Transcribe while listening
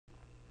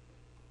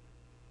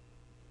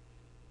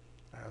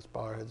Let's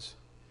bow our heads.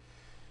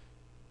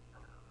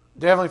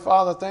 Dear Heavenly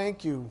Father,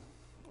 thank you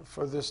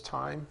for this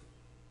time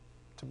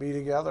to be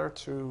together,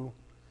 to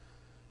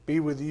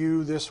be with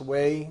you this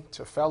way,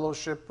 to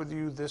fellowship with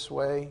you this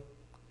way,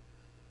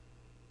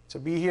 to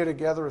be here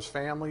together as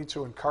family,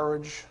 to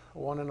encourage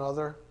one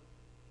another.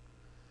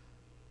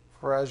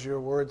 For as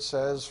your word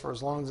says, for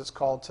as long as it's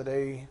called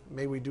today,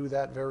 may we do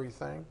that very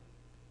thing.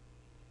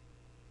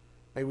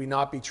 May we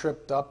not be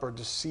tripped up or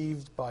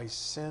deceived by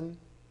sin,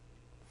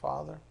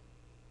 Father.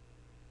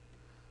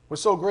 We're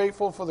so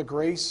grateful for the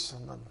grace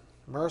and the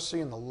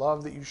mercy and the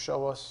love that you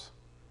show us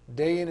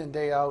day in and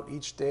day out.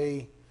 Each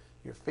day,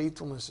 your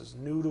faithfulness is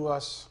new to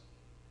us.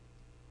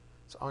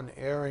 It's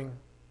unerring,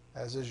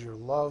 as is your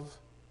love.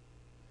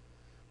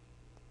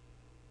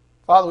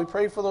 Father, we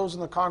pray for those in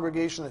the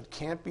congregation that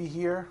can't be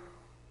here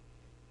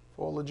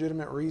for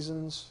legitimate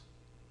reasons.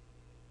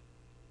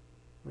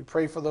 We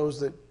pray for those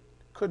that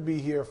could be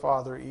here,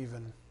 Father,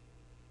 even,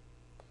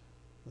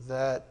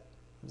 that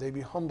they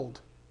be humbled.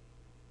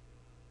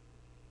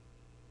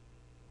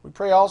 We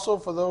pray also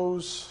for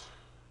those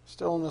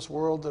still in this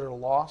world that are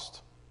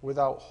lost,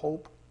 without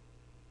hope,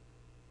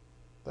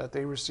 that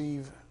they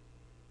receive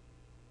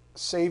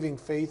saving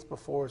faith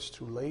before it's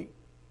too late.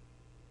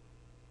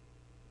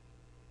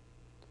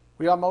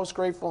 We are most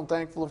grateful and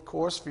thankful, of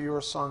course, for your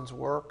Son's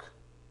work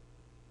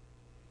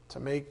to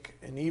make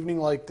an evening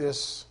like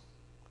this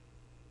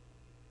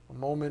a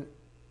moment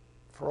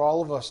for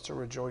all of us to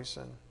rejoice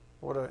in.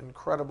 What an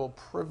incredible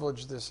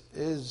privilege this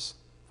is,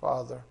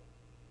 Father.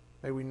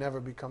 May we never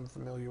become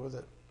familiar with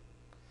it.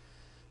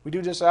 We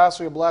do just ask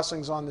for your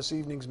blessings on this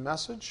evening's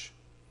message.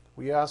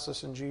 We ask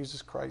this in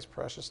Jesus Christ's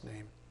precious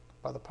name.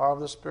 By the power of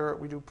the Spirit,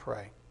 we do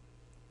pray.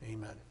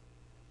 Amen.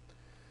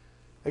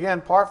 Again,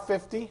 part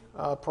 50,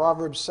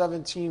 Proverbs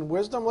 17,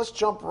 wisdom. Let's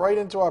jump right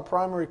into our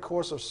primary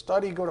course of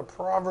study. Go to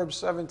Proverbs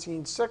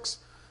 17:6.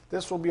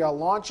 This will be our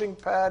launching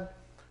pad.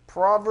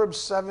 Proverbs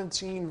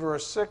 17,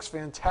 verse 6.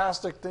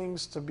 Fantastic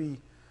things to be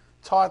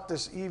taught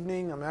this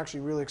evening. I'm actually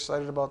really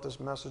excited about this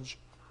message.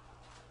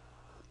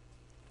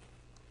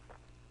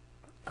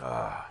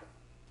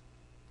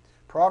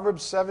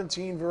 Proverbs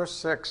 17, verse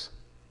 6.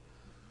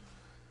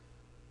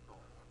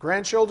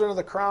 Grandchildren are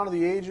the crown of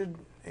the aged,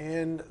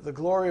 and the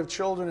glory of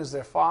children is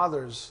their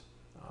fathers.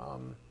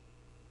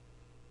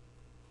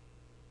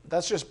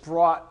 That's just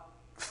brought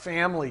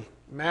family,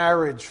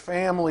 marriage,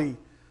 family,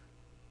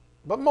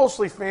 but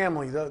mostly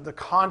family, the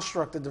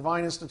construct, the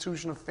divine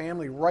institution of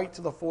family, right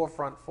to the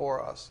forefront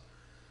for us.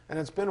 And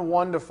it's been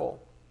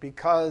wonderful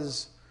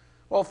because,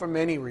 well, for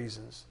many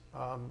reasons.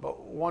 But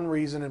one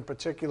reason in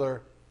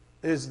particular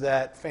is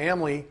that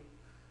family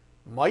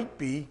might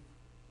be,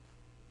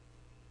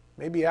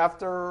 maybe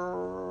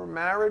after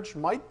marriage,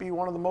 might be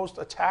one of the most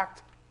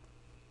attacked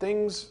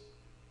things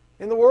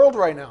in the world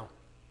right now.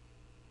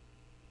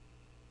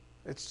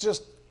 It's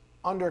just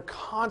under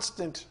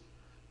constant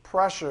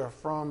pressure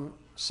from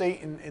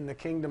Satan in the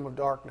kingdom of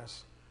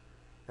darkness.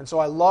 And so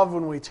I love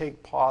when we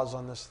take pause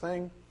on this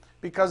thing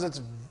because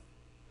it's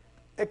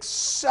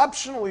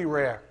exceptionally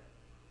rare.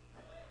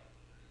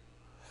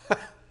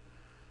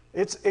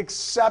 It's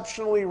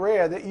exceptionally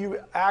rare that you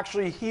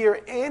actually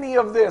hear any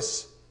of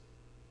this.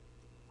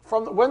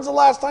 When's the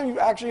last time you've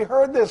actually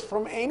heard this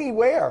from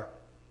anywhere?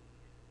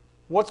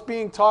 What's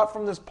being taught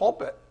from this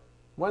pulpit?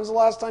 When's the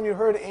last time you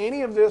heard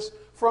any of this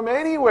from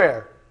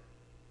anywhere?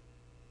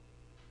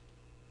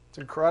 It's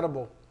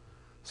incredible.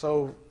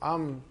 So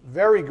I'm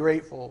very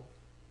grateful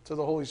to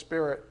the Holy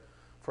Spirit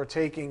for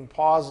taking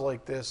pause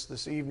like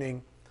this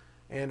evening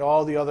and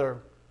all the other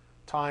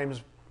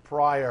times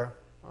prior,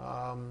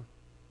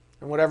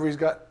 and whatever He's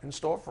got in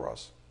store for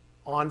us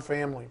on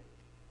family.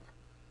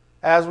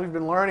 As we've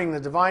been learning, the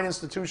divine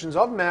institutions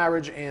of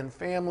marriage and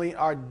family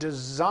are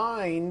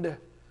designed,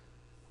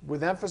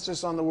 with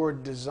emphasis on the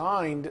word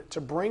designed,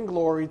 to bring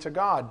glory to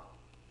God.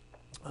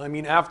 I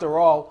mean, after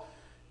all,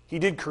 He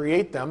did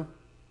create them,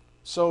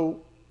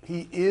 so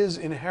He is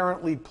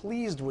inherently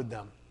pleased with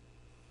them.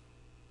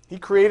 He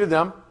created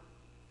them,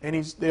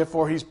 and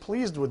therefore He's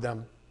pleased with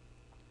them.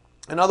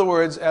 In other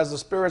words, as the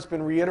Spirit's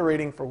been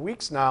reiterating for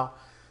weeks now,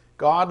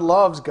 God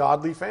loves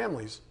godly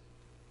families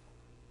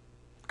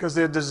because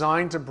they're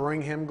designed to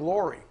bring Him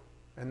glory,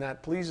 and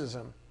that pleases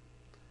Him.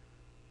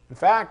 In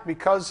fact,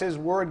 because His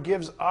Word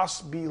gives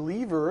us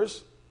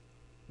believers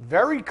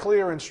very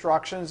clear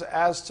instructions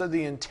as to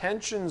the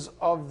intentions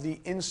of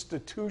the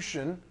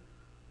institution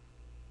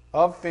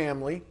of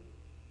family,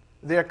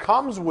 there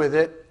comes with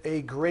it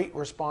a great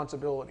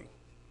responsibility.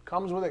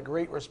 Comes with it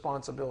great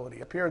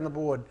responsibility. Up here on the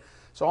board.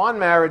 So on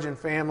marriage and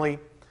family,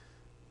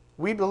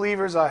 we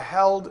believers are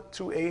held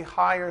to a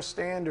higher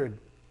standard.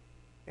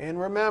 And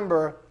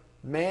remember,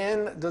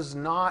 man does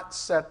not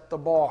set the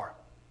bar.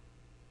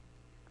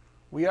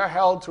 We are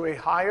held to a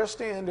higher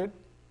standard,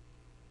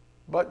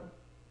 but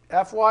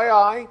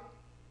FYI,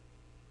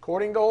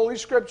 according to Holy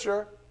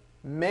Scripture,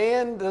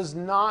 man does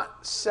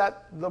not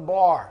set the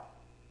bar.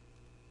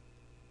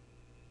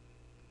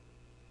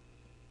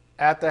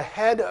 At the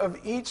head of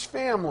each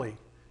family,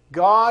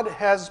 God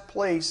has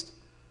placed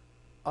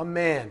a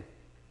man.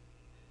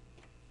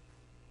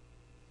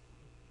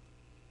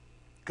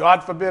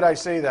 God forbid I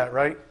say that,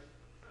 right?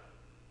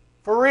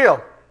 For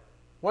real.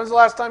 When's the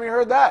last time you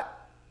heard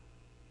that?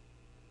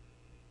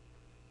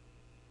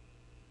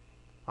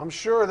 I'm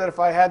sure that if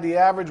I had the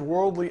average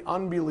worldly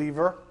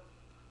unbeliever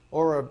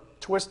or a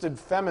twisted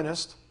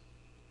feminist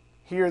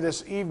here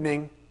this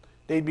evening,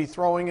 they'd be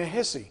throwing a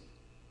hissy.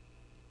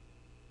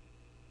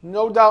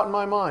 No doubt in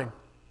my mind.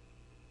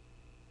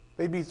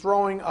 They'd be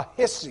throwing a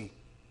hissy.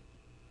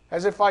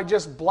 As if I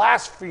just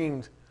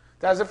blasphemed.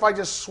 As if I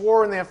just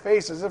swore in their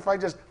face. As if I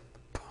just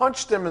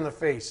punched them in the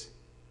face.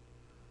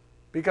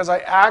 Because I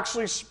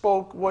actually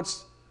spoke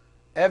what's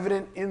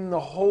evident in the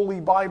Holy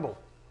Bible.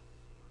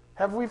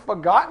 Have we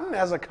forgotten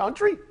as a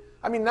country?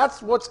 I mean,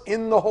 that's what's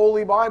in the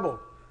Holy Bible.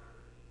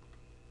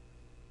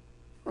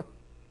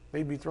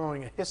 They'd be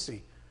throwing a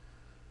hissy.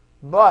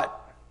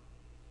 But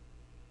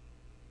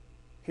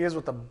here's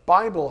what the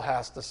Bible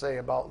has to say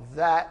about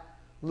that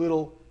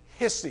little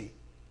hissy.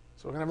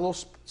 So we're going to have a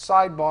little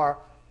sidebar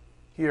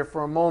here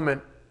for a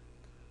moment.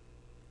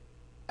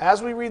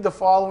 As we read the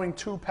following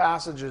two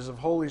passages of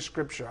Holy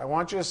Scripture, I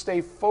want you to stay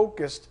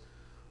focused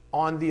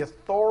on the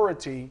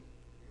authority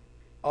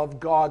of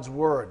God's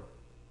Word.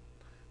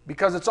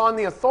 Because it's on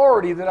the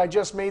authority that I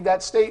just made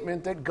that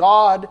statement that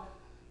God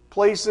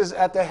places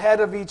at the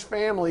head of each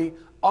family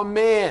a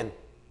man.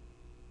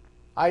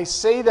 I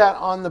say that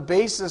on the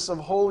basis of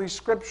Holy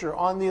Scripture,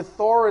 on the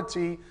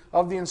authority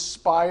of the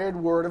inspired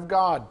Word of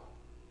God.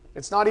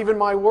 It's not even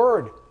my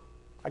word.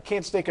 I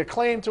can't stake a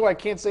claim to it. I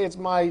can't say it's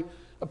my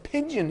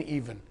opinion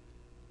even.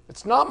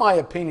 It's not my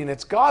opinion.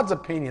 It's God's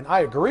opinion.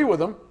 I agree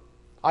with him.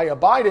 I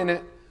abide in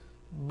it.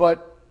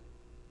 But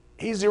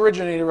he's the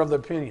originator of the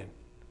opinion.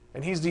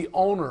 And he's the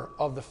owner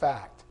of the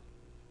fact.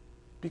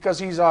 Because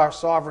he's our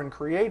sovereign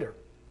creator.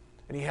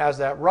 And he has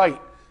that right.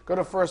 Go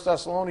to 1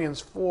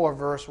 Thessalonians 4,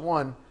 verse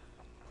 1.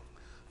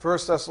 1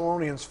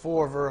 Thessalonians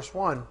 4, verse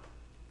 1.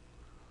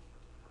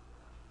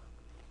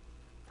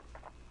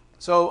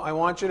 So I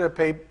want you to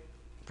pay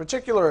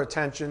particular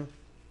attention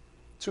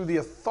to the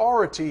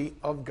authority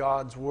of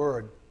God's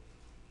Word.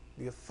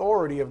 The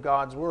authority of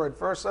God's Word.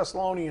 1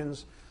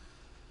 Thessalonians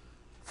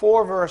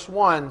 4, verse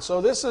 1.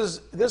 So this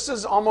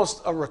is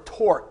almost a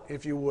retort,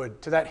 if you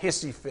would, to that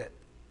hissy fit.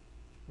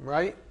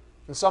 Right?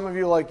 And some of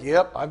you are like,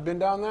 yep, I've been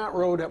down that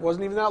road. That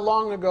wasn't even that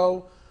long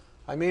ago.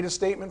 I made a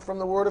statement from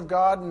the Word of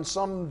God, and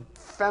some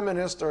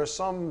feminist or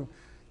some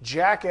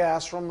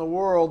jackass from the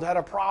world had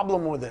a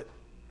problem with it.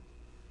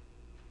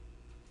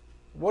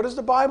 What does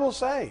the Bible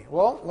say?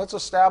 Well, let's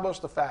establish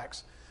the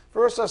facts.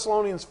 1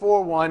 Thessalonians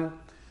 4:1.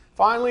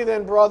 Finally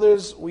then,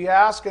 brothers, we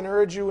ask and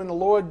urge you in the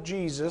Lord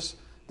Jesus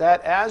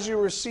that as you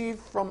receive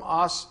from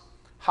us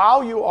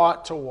how you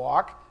ought to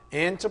walk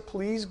and to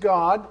please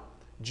God,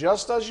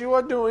 just as you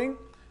are doing,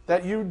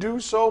 that you do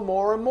so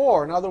more and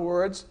more. In other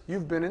words,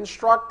 you've been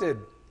instructed.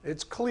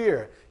 It's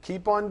clear.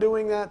 Keep on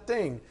doing that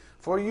thing.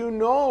 For you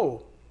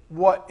know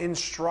what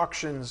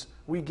instructions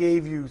we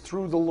gave you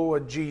through the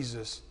Lord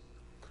Jesus.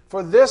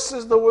 For this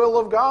is the will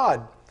of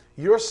God,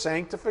 your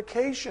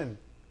sanctification.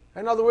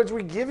 In other words,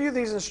 we give you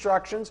these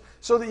instructions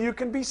so that you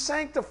can be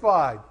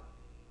sanctified.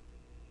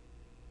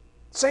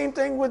 Same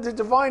thing with the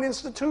divine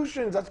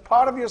institutions. That's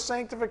part of your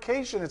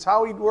sanctification. It's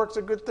how he works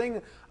a good thing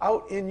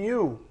out in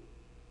you.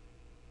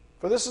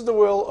 For this is the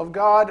will of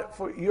God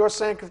for your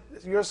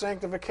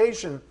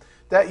sanctification,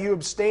 that you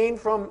abstain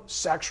from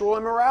sexual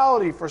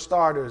immorality, for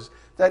starters,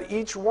 that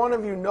each one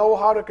of you know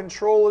how to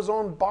control his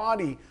own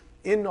body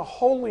in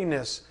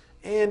holiness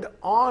and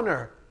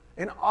honor.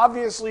 And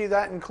obviously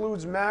that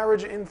includes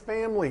marriage and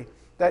family.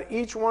 That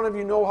each one of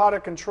you know how to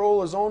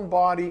control his own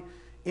body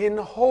in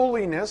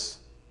holiness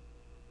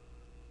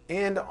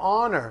and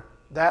honor.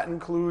 That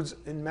includes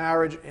in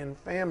marriage and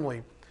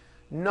family.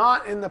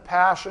 Not in the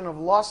passion of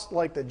lust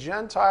like the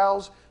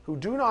Gentiles who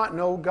do not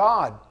know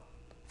God.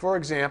 For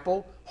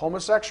example,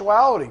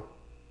 homosexuality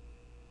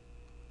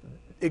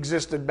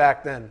existed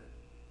back then.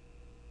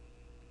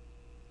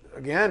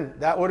 Again,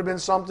 that would have been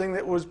something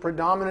that was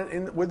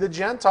predominant with the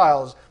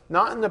Gentiles.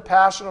 Not in the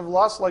passion of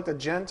lust like the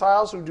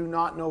Gentiles who do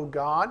not know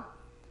God.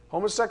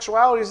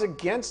 Homosexuality is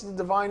against the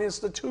divine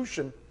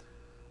institution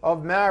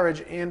of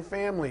marriage and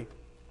family.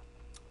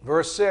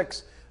 Verse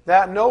 6,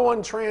 that no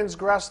one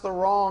transgress the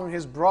wrong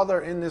his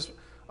brother in this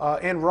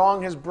and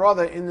wrong his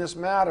brother in this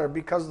matter,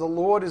 because the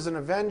Lord is an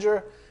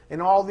avenger in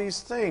all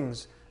these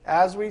things,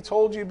 as we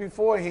told you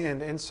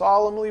beforehand and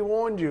solemnly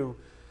warned you.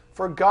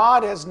 For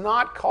God has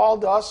not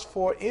called us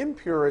for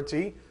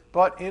impurity,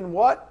 but in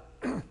what?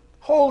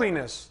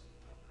 Holiness.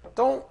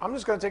 I'm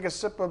just going to take a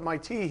sip of my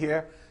tea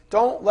here.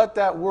 Don't let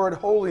that word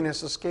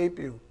holiness escape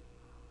you.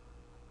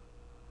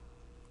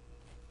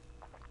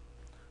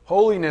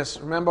 Holiness,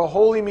 remember,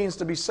 holy means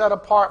to be set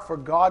apart for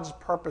God's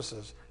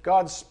purposes,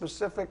 God's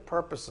specific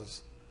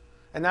purposes.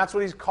 And that's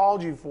what he's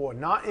called you for.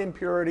 Not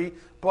impurity,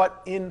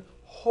 but in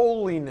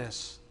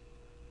holiness.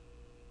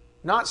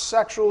 Not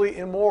sexually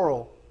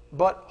immoral,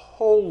 but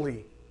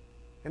holy.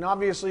 And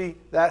obviously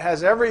that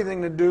has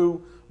everything to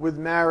do with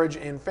marriage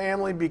and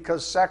family,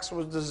 because sex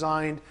was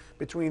designed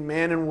between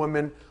man and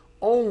woman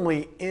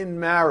only in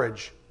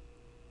marriage.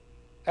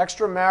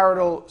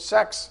 Extramarital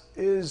sex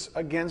is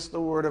against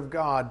the Word of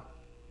God.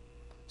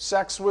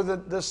 Sex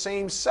with the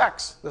same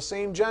sex, the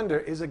same gender,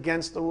 is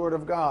against the Word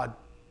of God.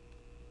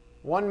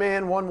 One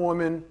man, one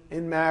woman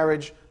in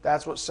marriage,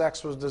 that's what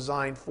sex was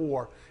designed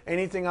for.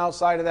 Anything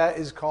outside of that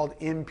is called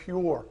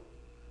impure,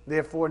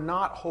 therefore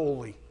not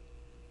holy.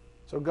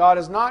 So God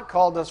has not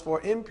called us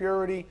for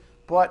impurity,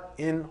 but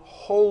in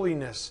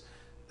holiness.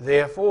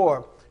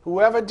 Therefore,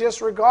 whoever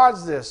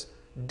disregards this,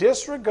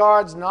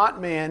 disregards not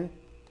man,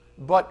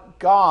 but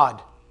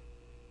God.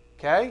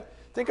 Okay?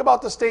 Think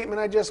about the statement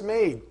I just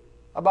made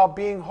about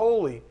being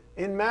holy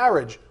in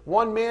marriage.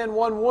 One man,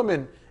 one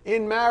woman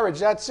in marriage.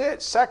 That's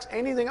it. Sex,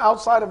 anything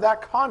outside of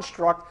that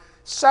construct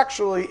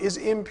sexually is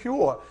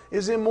impure,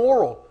 is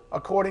immoral,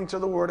 according to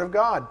the Word of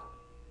God.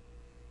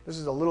 This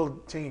is a little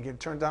thing you can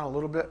turn down a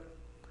little bit.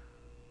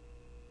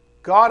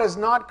 God has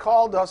not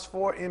called us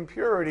for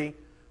impurity,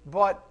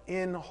 but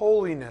in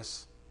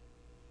holiness.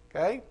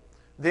 Okay?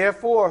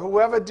 Therefore,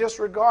 whoever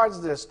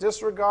disregards this,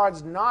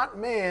 disregards not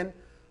man,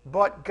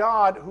 but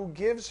God, who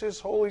gives His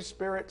Holy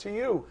Spirit to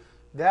you.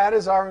 That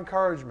is our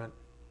encouragement.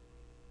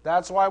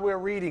 That's why we're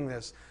reading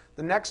this.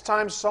 The next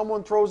time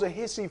someone throws a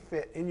hissy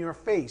fit in your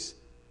face,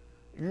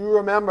 you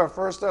remember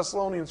 1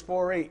 Thessalonians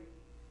 4:8.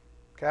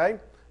 Okay?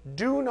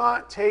 Do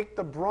not take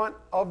the brunt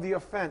of the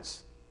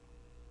offense.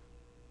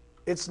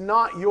 It's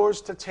not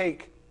yours to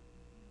take.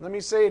 Let me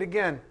say it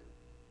again.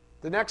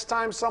 The next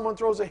time someone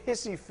throws a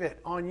hissy fit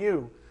on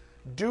you,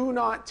 do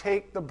not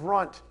take the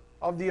brunt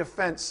of the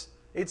offense.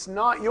 It's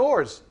not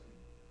yours.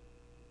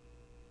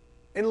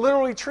 And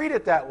literally treat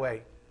it that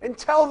way. And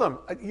tell them,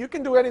 you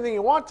can do anything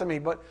you want to me,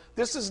 but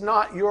this is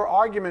not your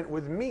argument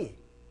with me.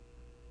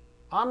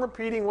 I'm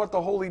repeating what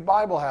the Holy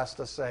Bible has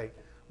to say,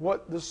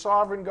 what the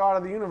sovereign God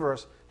of the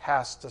universe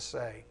has to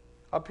say.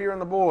 Up here on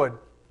the board,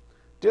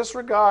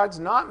 disregards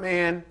not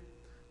man,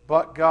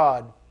 but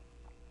God.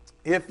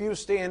 If you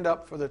stand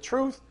up for the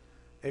truth,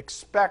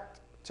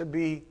 expect to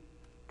be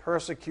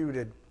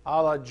persecuted.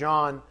 A la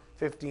John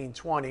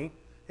 15:20.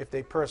 If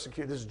they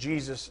persecute, this is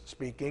Jesus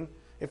speaking.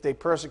 If they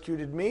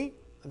persecuted me,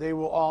 they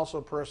will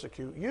also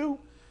persecute you.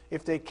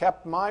 If they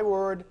kept my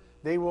word,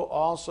 they will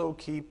also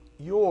keep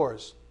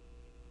yours.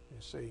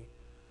 You see.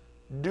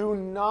 Do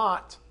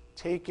not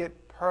take it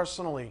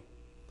personally.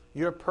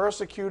 Your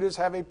persecutors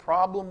have a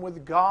problem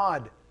with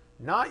God,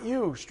 not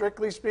you,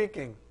 strictly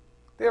speaking.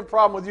 They have a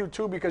problem with you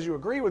too because you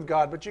agree with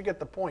God, but you get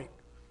the point.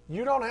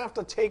 You don't have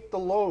to take the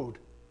load.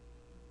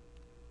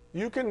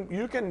 You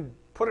can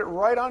put it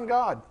right on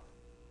God.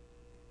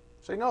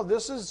 Say, no,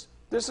 this is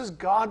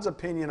God's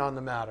opinion on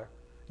the matter.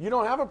 You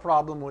don't have a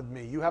problem with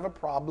me. You have a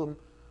problem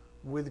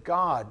with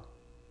God.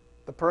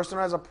 The person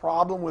who has a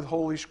problem with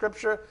Holy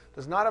Scripture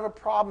does not have a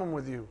problem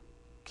with you.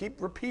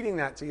 Keep repeating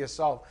that to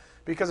yourself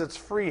because it's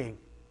freeing.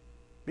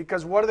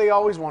 Because what do they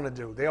always want to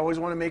do? They always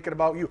want to make it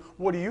about you.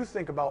 What do you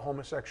think about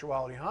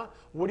homosexuality, huh?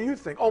 What do you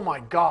think? Oh my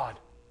God.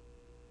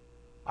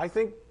 I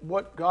think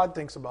what God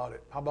thinks about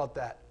it. How about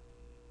that?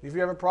 If you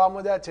have a problem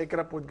with that, take it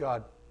up with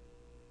God.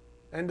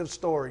 End of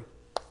story.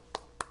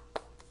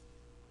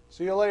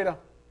 See you later.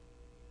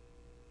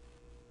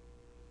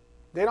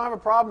 They don't have a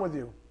problem with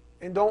you.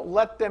 And don't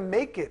let them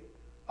make it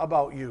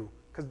about you.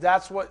 Because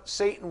that's what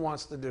Satan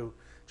wants to do.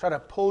 Try to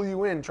pull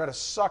you in. Try to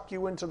suck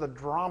you into the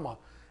drama.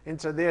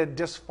 Into their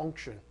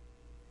dysfunction.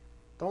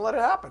 Don't let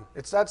it happen.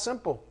 It's that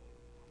simple.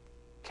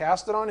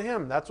 Cast it on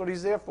him. That's what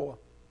he's there for.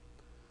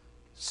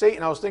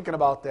 Satan, I was thinking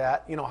about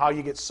that. You know, how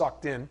you get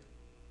sucked in.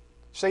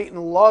 Satan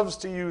loves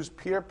to use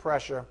peer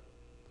pressure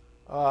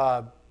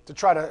to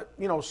try to,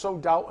 sow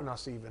doubt in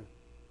us even.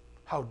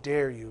 How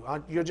dare you?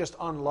 You're just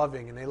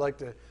unloving. And they like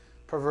to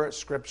pervert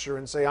Scripture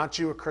and say, aren't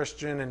you a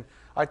Christian? And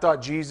I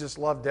thought Jesus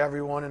loved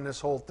everyone in this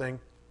whole thing.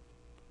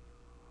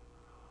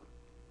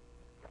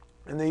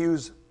 And they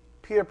use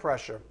peer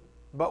pressure.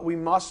 But we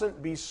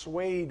mustn't be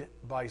swayed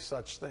by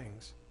such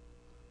things.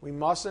 We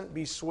mustn't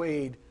be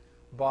swayed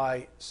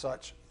by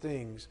such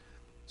things.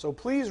 So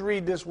please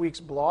read this week's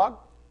blog,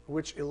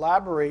 which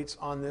elaborates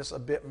on this a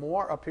bit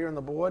more up here on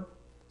the board.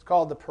 It's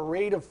called The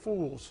Parade of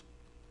Fools.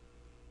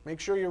 Make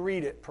sure you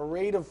read it.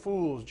 Parade of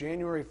Fools,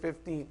 January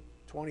 15th,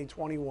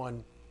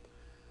 2021.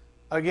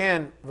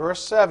 Again,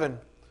 verse 7.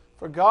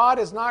 For God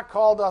has not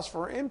called us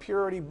for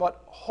impurity,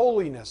 but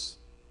holiness.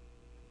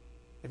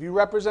 If you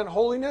represent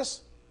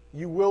holiness,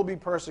 you will be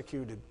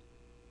persecuted.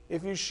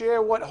 If you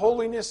share what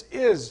holiness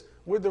is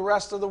with the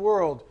rest of the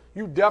world,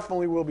 you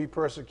definitely will be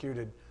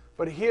persecuted.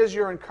 But here's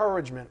your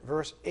encouragement,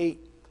 verse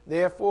 8.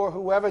 Therefore,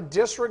 whoever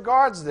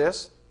disregards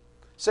this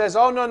says,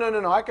 oh,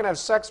 no, I can have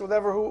sex with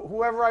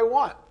whoever I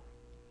want.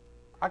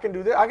 I can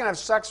do that. I can have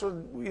sex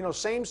with,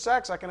 same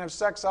sex. I can have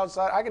sex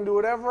outside. I can do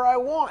whatever I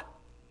want.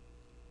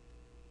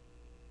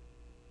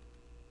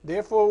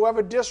 Therefore,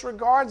 whoever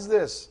disregards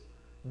this,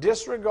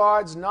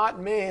 disregards not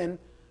man,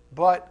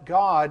 but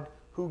God,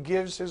 who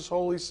gives His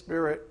Holy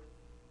Spirit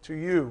to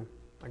you.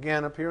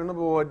 Again, up here on the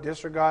board,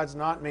 disregards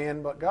not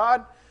man, but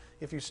God.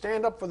 If you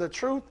stand up for the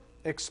truth,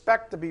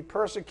 expect to be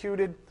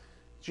persecuted.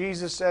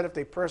 Jesus said, if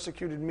they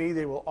persecuted me,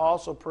 they will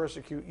also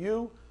persecute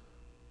you.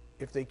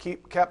 if they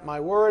kept my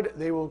word,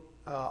 they will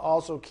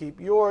also keep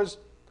yours.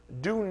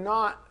 Do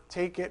not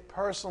take it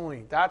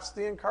personally. That's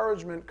the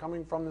encouragement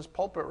coming from this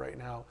pulpit right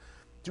now.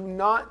 Do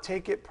not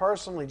take it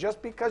personally.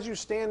 Just because you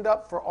stand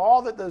up for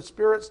all that the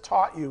Spirit's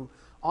taught you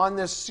on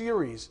this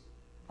series,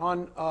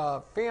 on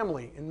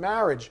family and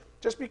marriage,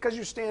 just because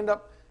you stand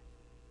up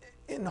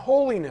in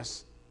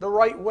holiness the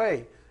right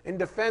way and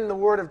defend the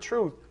word of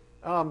truth,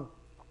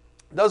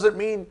 doesn't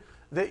mean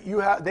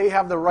that they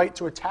have the right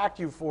to attack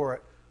you for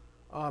it.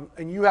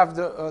 And you have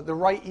the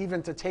right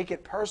even to take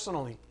it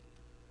personally.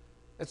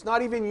 It's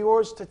not even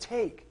yours to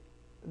take.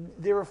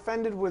 They're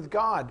offended with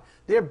God.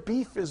 Their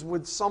beef is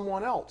with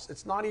someone else.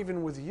 It's not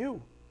even with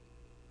you.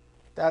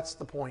 That's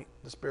the point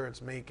the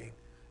Spirit's making.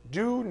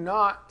 Do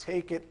not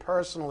take it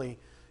personally.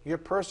 Your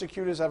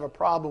persecutors have a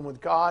problem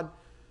with God,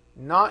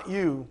 not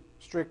you,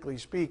 strictly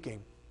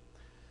speaking.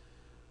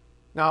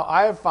 Now,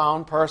 I have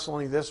found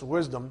personally this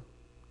wisdom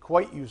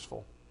quite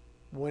useful.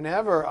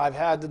 Whenever I've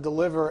had to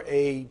deliver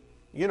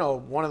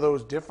one of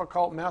those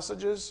difficult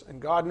messages, and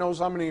God knows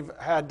how many I've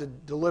had to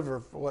deliver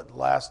for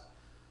last,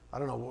 I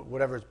don't know,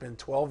 whatever it's been,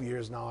 12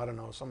 years now, I don't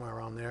know, somewhere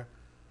around there.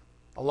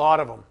 A lot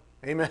of them.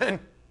 Amen?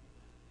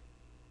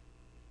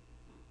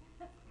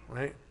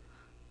 Right?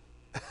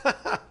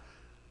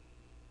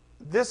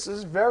 This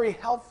is very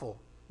helpful.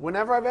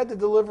 Whenever I've had to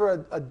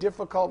deliver a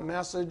difficult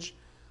message,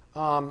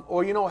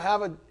 or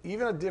have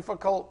even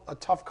a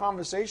tough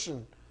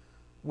conversation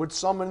with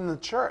someone in the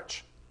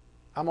church,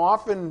 I'm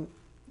often,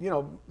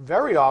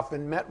 very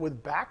often met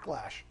with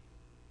backlash.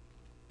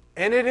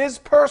 And it is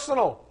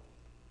personal.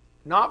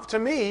 Not to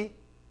me.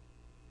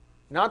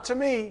 Not to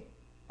me.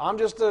 I'm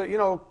just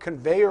a,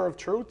 conveyor of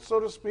truth, so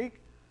to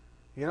speak.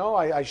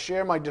 I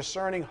share my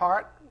discerning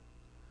heart.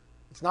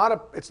 It's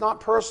not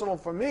personal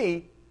for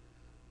me,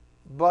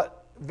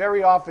 but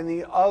very often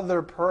the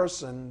other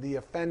person, the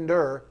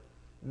offender,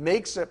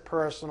 makes it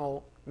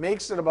personal,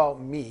 makes it about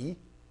me,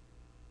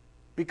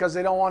 because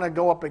they don't want to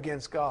go up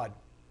against God.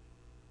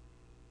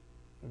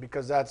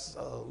 Because that's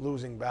a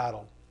losing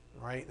battle,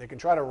 right? They can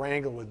try to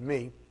wrangle with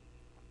me.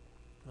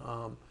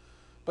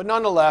 But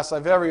nonetheless, I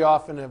very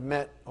often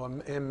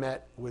am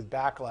met with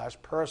backlash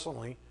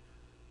personally.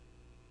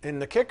 And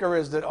the kicker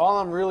is that all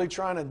I'm really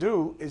trying to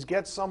do is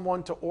get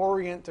someone to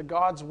orient to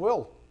God's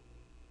will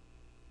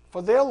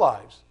for their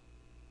lives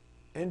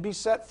and be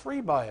set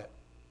free by it.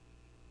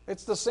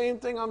 It's the same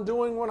thing I'm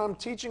doing when I'm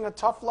teaching a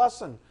tough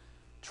lesson.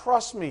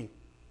 Trust me.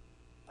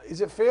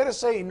 Is it fair to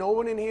say no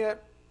one in here,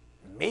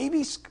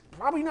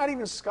 probably not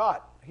even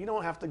Scott, he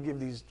don't have to give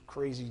these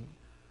crazy,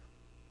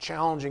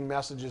 challenging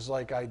messages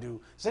like I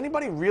do. Does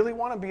anybody really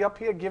want to be up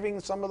here giving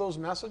some of those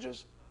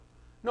messages?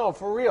 No,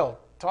 for real.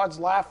 Todd's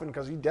laughing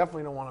because he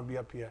definitely don't want to be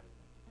up here.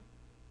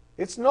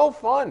 It's no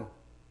fun.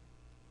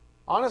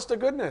 Honest to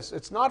goodness,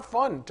 it's not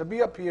fun to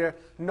be up here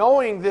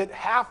knowing that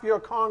half your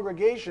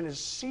congregation is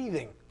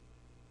seething.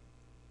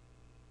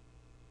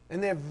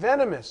 And they're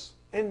venomous.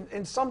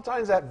 And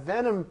sometimes that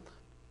venom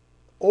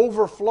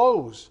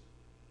overflows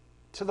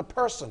to the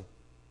person.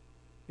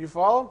 You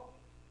follow?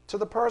 To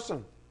the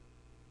person.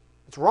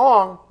 It's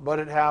wrong, but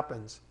it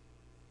happens.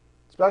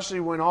 Especially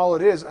when all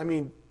it is,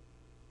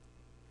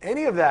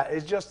 any of that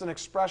is just an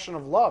expression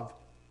of love.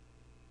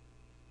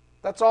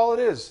 That's all it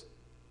is.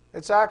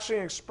 It's actually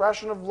an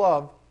expression of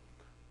love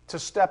to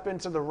step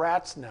into the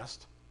rat's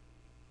nest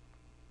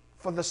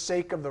for the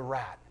sake of the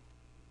rat.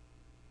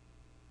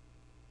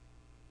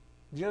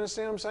 Do you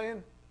understand what I'm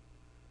saying?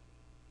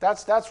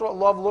 That's what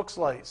love looks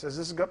like. It says,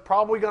 this is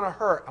probably going to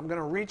hurt. I'm going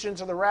to reach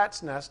into the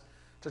rat's nest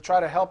to try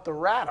to help the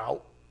rat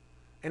out,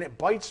 and it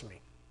bites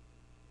me.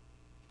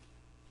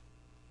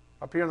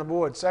 Up here on the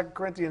board, 2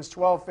 Corinthians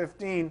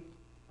 12:15.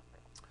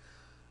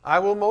 I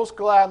will most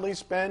gladly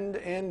spend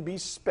and be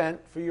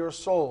spent for your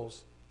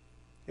souls.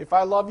 If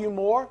I love you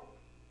more,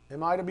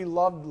 am I to be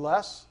loved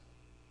less?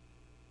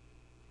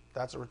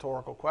 That's a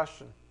rhetorical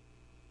question.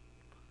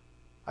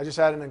 I just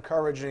had an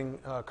encouraging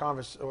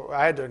conversation.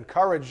 I had to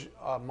encourage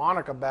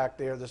Monica back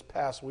there this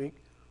past week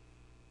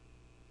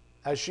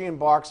as she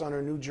embarks on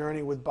her new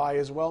journey with By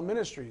His Well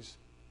Ministries.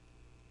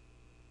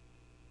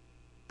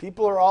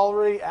 People are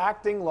already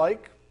acting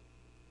like,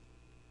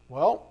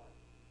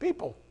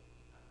 people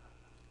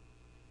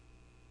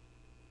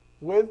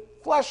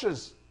with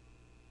fleshes.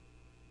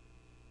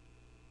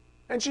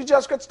 And she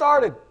just got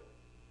started.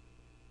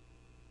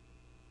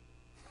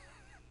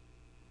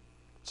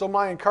 So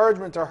my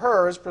encouragement to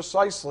her is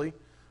precisely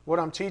what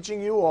I'm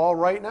teaching you all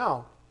right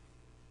now.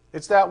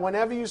 It's that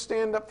whenever you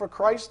stand up for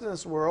Christ in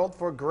this world,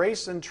 for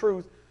grace and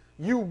truth,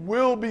 you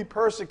will be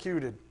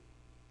persecuted.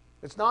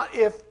 It's not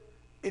if,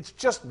 it's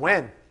just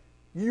when.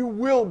 You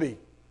will be.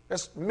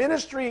 This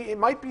ministry, it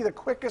might be the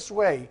quickest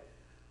way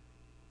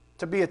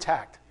to be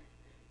attacked.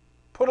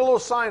 Put a little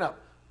sign up.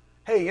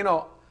 Hey,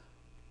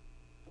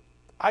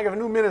 I have a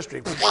new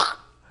ministry.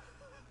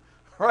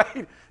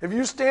 Right? If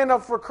you stand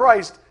up for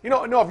Christ, if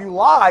you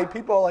lie,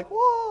 people are like,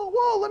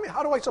 whoa,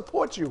 how do I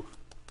support you?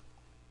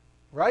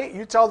 Right?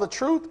 You tell the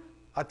truth,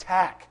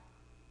 attack.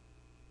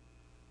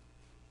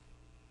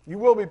 You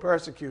will be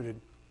persecuted.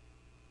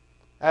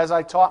 as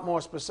I taught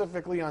more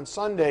specifically on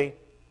Sunday,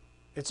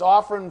 it's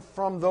often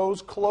from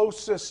those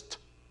closest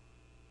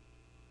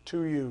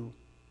to you.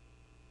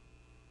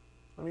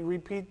 Let me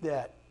repeat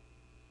that.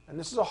 And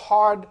this is a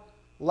hard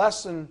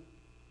lesson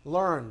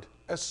learned,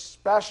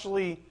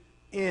 especially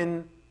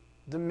in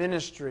the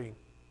ministry.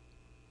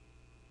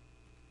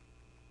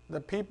 The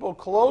people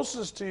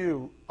closest to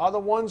you are the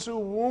ones who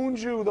wound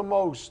you the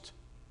most.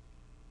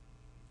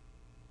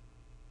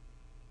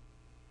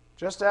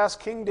 Just ask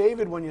King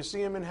David when you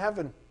see him in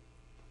heaven.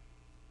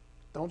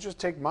 Don't just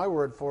take my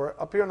word for it.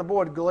 Up here on the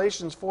board,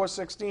 Galatians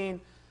 4:16.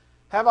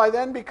 Have I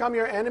then become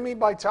your enemy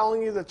by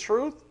telling you the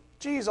truth?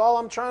 Geez, all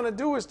I'm trying to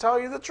do is tell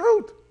you the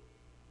truth.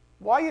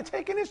 Why are you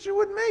taking issue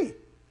with me?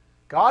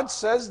 God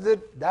says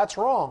that that's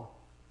wrong.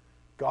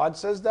 God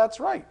says that's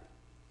right.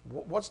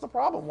 What's the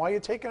problem? Why are you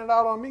taking it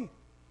out on me?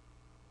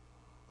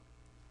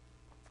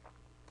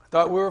 I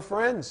thought we were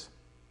friends.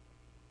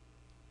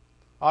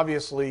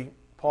 Obviously,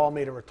 Paul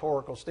made a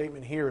rhetorical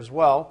statement here as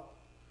well.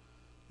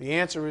 The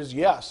answer is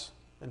yes.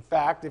 In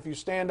fact, if you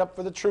stand up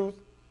for the truth,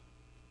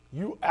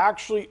 you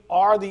actually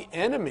are the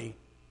enemy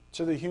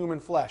to the human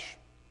flesh.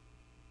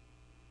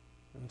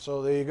 And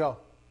so there you go.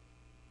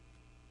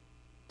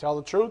 Tell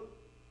the truth,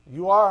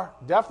 you are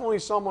definitely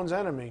someone's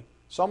enemy.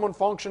 Someone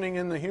functioning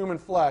in the human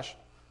flesh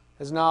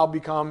has now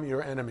become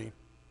your enemy.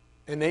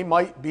 And they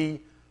might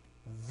be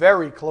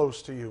very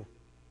close to you.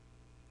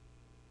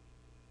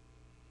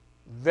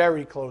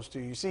 Very close to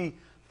you. You see,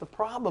 the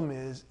problem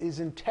is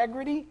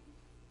integrity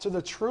to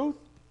the truth.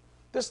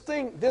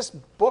 This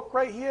book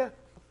right here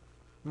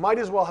might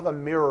as well have a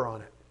mirror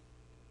on it.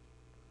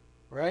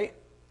 Right?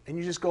 And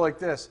you just go like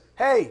this.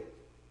 Hey!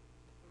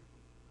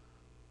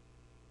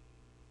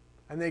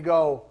 And they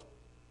go,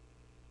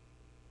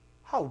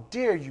 how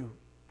dare you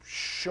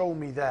show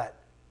me that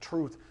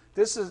truth?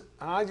 This is,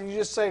 you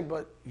just say,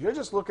 but you're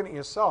just looking at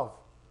yourself.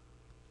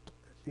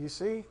 You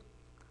see?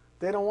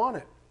 They don't want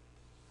it.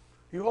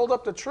 You hold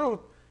up the truth,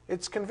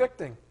 it's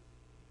convicting.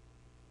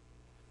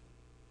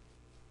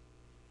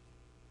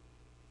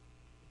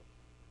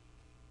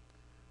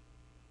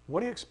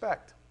 What do you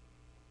expect?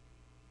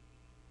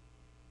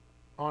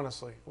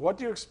 Honestly, what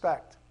do you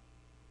expect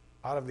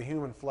out of the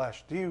human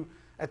flesh?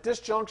 At this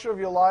juncture of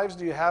your lives,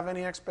 do you have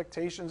any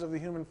expectations of the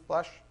human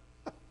flesh?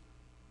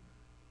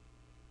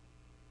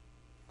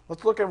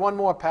 Let's look at one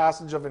more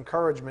passage of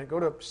encouragement. Go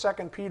to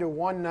 2 Peter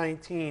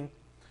 1:19.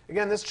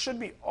 Again, this should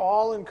be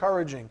all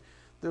encouraging.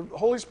 The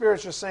Holy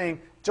Spirit's just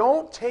saying,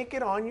 don't take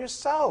it on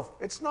yourself.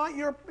 It's not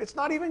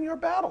even your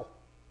battle.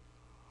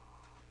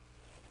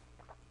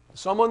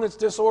 Someone that's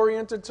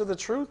disoriented to the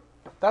truth,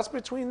 that's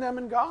between them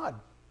and God.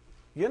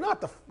 You're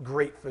not the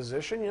great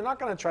physician. You're not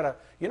going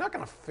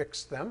to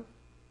fix them.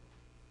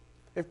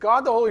 If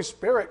God the Holy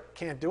Spirit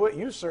can't do it,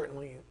 you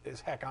certainly as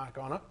heck aren't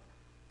gonna.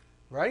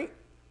 Right?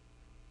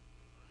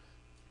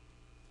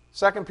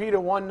 2 Peter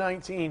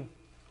 1:19.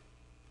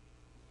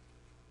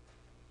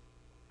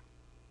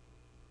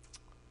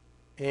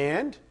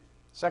 And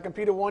 2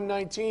 Peter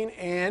 1:19,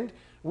 and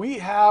we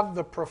have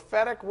the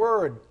prophetic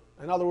word.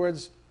 In other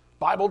words,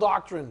 Bible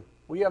doctrine.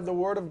 We have the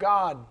Word of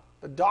God,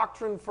 the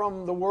doctrine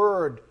from the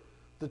Word,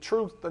 the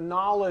truth, the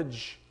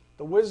knowledge,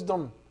 the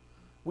wisdom.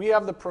 We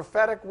have the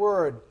prophetic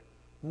word,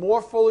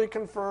 more fully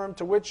confirmed,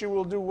 to which you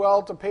will do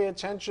well to pay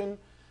attention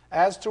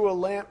as to a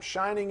lamp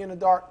shining in a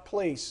dark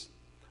place,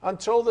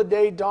 until the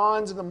day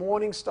dawns and the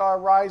morning star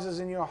rises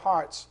in your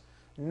hearts.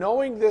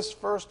 Knowing this,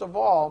 first of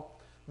all,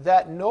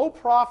 that no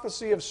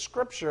prophecy of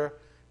Scripture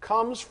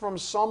comes from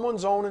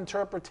someone's own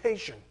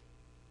interpretation.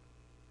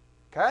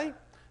 Okay?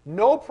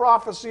 No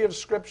prophecy of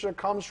Scripture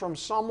comes from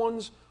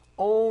someone's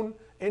own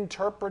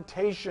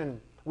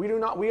interpretation. We are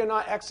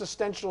not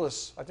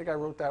existentialists. I think I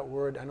wrote that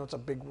word. I know it's a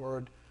big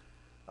word.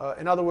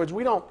 In other words,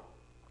 we don't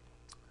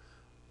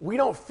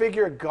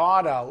figure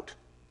God out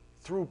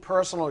through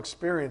personal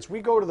experience.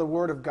 We go to the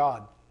Word of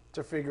God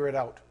to figure it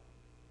out.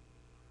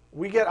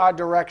 We get our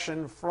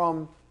direction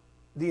from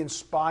the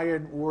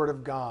inspired Word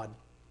of God.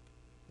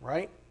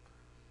 Right?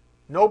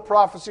 No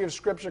prophecy of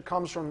Scripture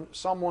comes from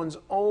someone's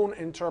own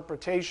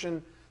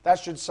interpretation. That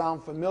should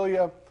sound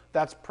familiar.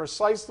 That's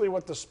precisely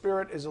what the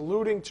Spirit is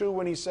alluding to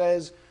when he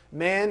says,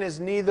 man is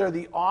neither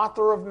the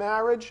author of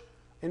marriage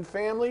and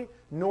family,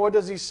 nor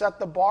does he set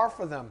the bar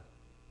for them.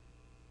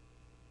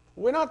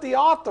 We're not the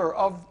author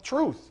of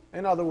truth,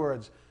 in other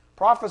words.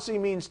 Prophecy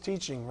means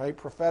teaching, right?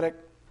 Prophetic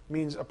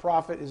means a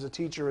prophet is a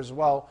teacher as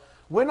well.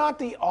 We're not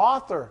the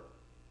author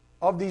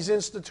of these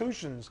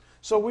institutions,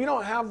 so we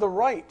don't have the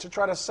right to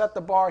try to set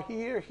the bar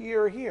here,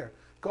 here, or here.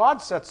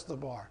 God sets the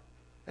bar.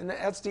 And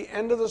that's the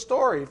end of the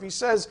story. If he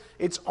says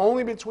it's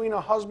only between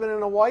a husband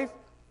and a wife,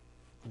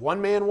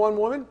 one man, one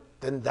woman,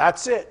 then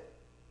that's it.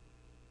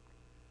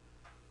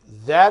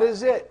 That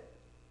is it.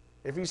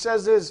 If he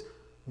says there's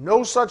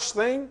no such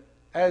thing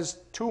as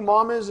two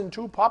mamas and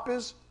two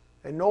papas,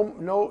 and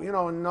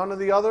none of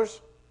the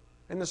others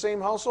in the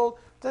same household,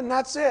 then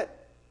that's it.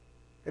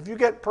 If you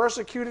get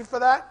persecuted for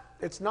that,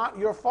 it's not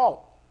your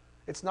fault.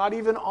 It's not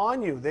even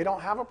on you. They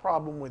don't have a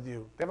problem with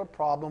you. They have a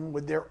problem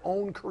with their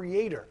own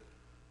creator,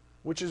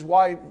 which is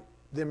why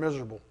they're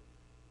miserable.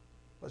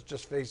 Let's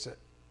just face it.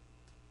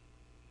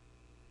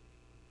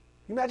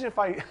 Imagine if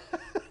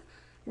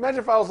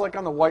I was like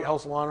on the White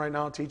House lawn right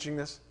now teaching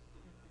this.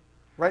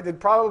 Right? There'd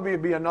probably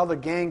be another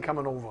gang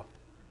coming over.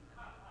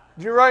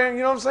 Do you right? You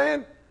know what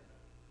I'm saying?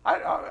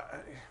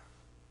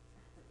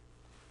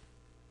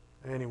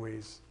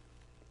 Anyways,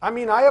 I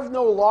mean, I have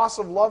no loss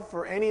of love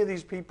for any of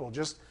these people.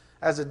 Just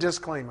as a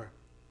disclaimer,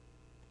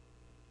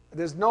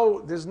 there's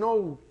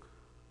no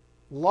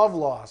love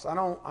loss.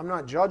 I'm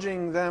not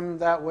judging them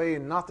that way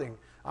and nothing.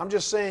 I'm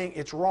just saying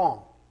it's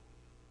wrong,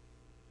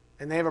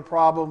 and they have a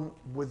problem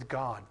with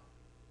God.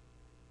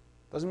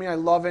 Doesn't mean I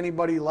love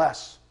anybody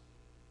less.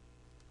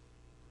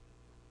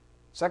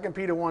 2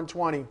 Peter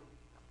 1:20.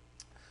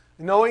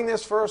 Knowing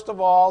this, first of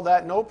all,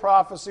 that no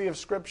prophecy of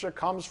Scripture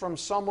comes from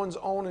someone's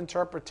own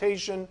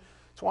interpretation.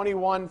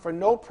 21. For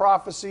no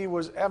prophecy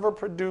was ever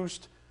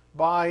produced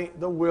by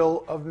the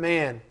will of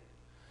man.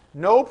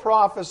 No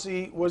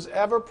prophecy was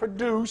ever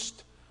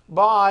produced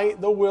by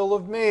the will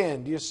of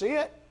man. Do you see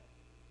it?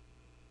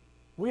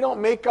 We don't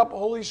make up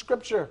Holy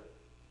Scripture.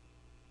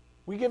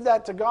 We give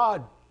that to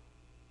God.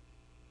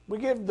 We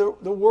give the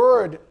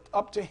Word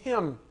up to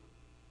Him.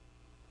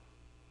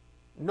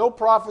 No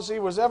prophecy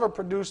was ever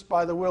produced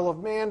by the will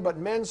of man, but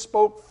men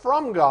spoke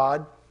from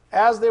God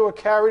as they were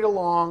carried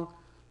along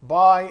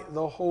by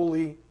the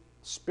Holy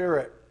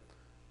Spirit.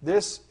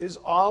 This is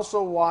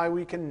also why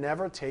we can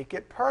never take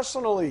it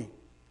personally.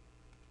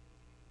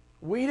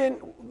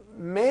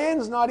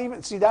 Man's not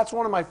even, see, that's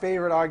one of my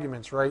favorite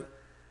arguments, right?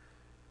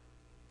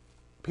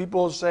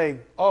 People say,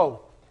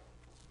 oh,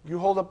 you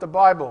hold up the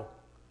Bible.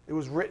 It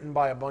was written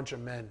by a bunch of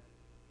men.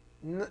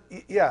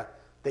 Yeah,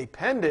 they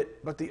penned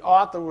it, but the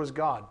author was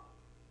God.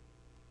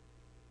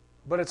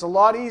 But it's a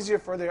lot easier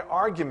for their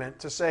argument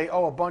to say,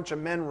 oh, a bunch of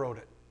men wrote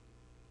it.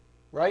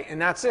 Right? And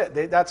that's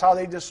it. That's how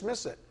they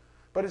dismiss it.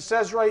 But it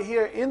says right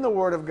here in the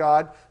Word of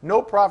God,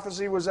 no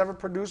prophecy was ever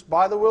produced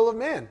by the will of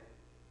man.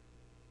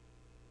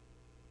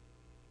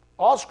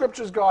 All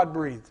Scripture is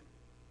God-breathed.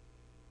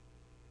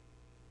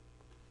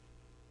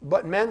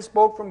 But men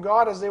spoke from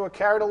God as they were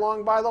carried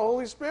along by the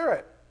Holy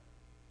Spirit.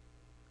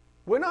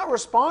 We're not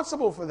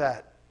responsible for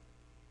that.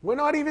 We're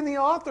not even the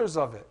authors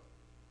of it.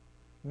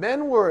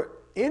 Men were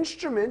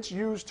instruments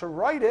used to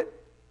write it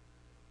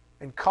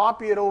and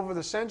copy it over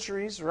the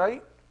centuries,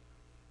 right?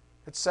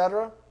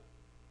 Etc.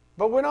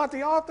 But we're not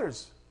the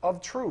authors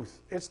of truth.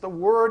 It's the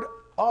Word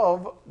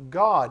of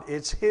God.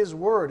 It's His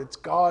Word. It's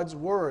God's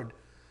Word.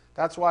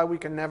 That's why we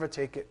can never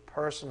take it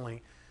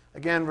personally.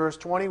 Again, verse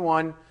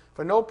 21,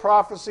 for no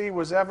prophecy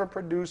was ever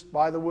produced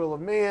by the will of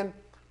man,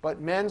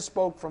 but men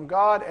spoke from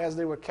God as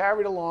they were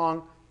carried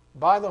along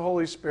by the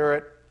Holy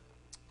Spirit.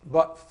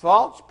 But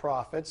false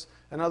prophets,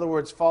 in other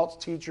words, false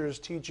teachers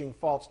teaching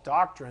false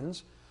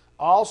doctrines,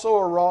 also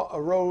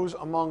arose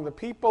among the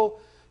people,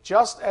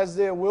 just as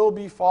there will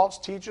be false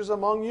teachers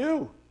among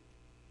you.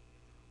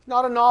 It's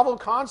not a novel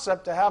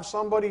concept to have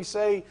somebody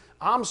say,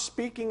 I'm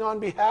speaking on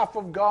behalf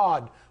of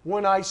God,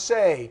 when I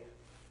say,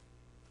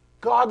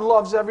 God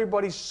loves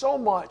everybody so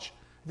much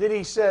that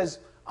He says,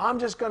 I'm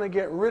just going to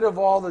get rid of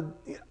all the...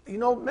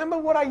 remember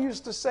what I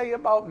used to say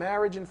about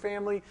marriage and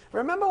family?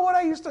 Remember what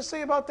I used to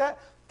say about that?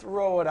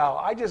 Throw it out.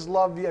 I just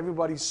love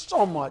everybody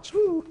so much.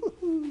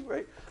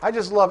 Right? I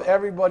just love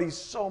everybody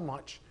so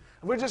much.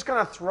 We're just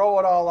going to throw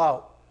it all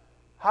out.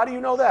 How do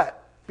you know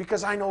that?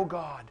 Because I know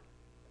God.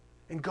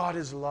 And God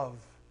is love.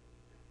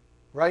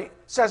 Right? It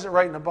says it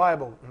right in the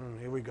Bible.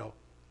 Here we go.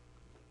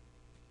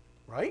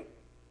 Right?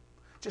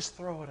 Just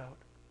throw it out.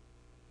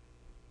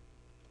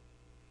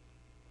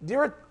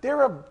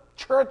 There are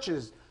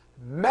churches,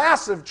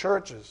 massive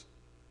churches,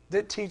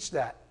 that teach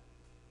that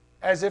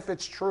as if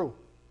it's true.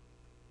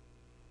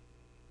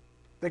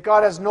 That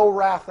God has no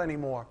wrath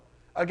anymore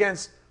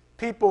against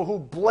people who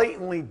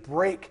blatantly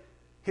break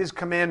His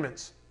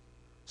commandments,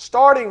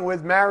 starting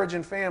with marriage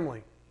and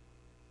family.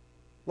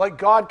 Like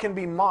God can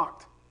be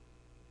mocked.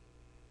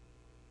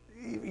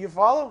 You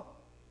follow?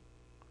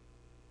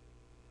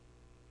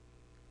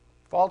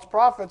 False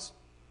prophets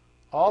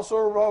also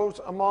arose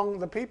among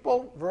the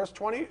people, verse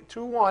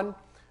 22:1,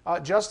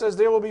 just as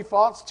there will be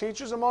false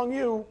teachers among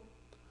you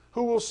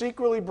who will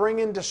secretly bring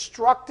in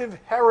destructive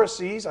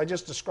heresies. I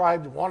just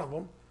described one of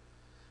them.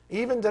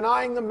 Even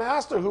denying the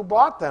master who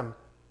bought them,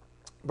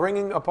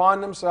 bringing upon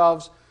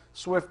themselves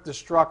swift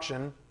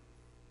destruction.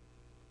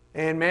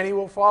 And many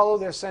will follow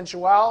their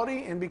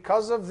sensuality, and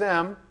because of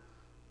them,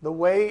 the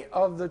way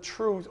of the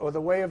truth, or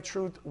the way of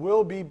truth,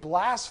 will be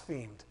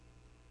blasphemed.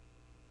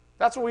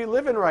 That's what we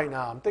live in right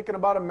now. I'm thinking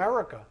about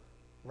America,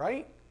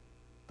 right?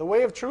 The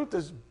way of truth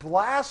is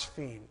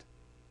blasphemed.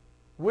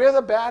 We're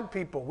the bad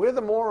people. We're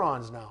the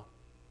morons now.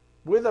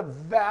 We're the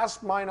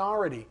vast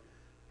minority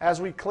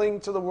as we cling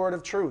to the word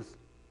of truth.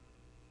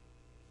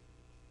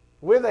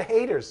 We're the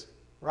haters,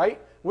 right?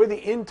 We're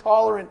the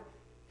intolerant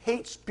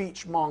hate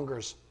speech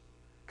mongers.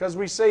 Because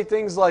we say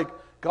things like,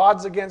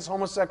 God's against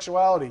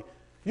homosexuality.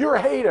 You're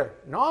a hater.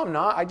 No, I'm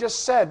not. I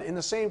just said in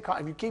the same...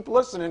 If you keep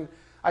listening,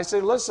 I say,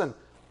 listen,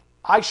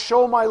 I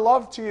show my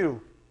love to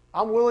you.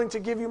 I'm willing to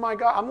give you my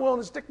God. I'm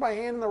willing to stick my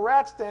hand in the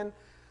rat's den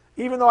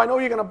even though I know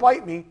you're going to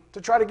bite me,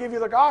 to try to give you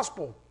the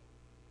gospel.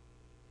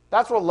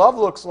 That's what love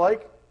looks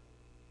like.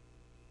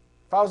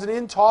 If I was an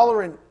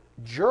intolerant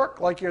jerk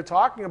like you're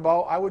talking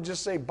about, I would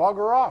just say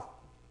bugger off.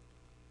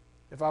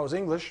 If I was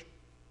English.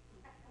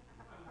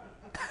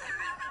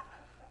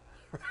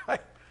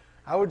 Right?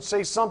 I would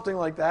say something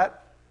like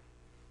that.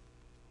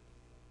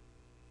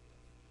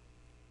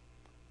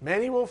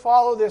 Many will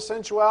follow their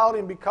sensuality,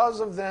 and because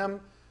of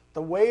them,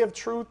 the way of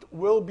truth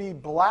will be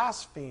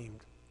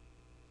blasphemed.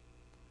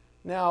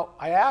 Now,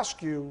 I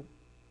ask you,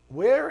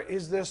 where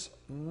is this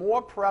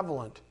more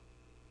prevalent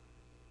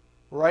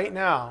right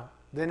now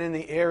than in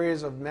the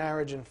areas of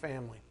marriage and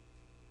family?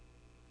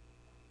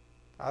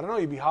 I don't know,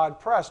 you'd be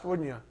hard-pressed,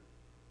 wouldn't you?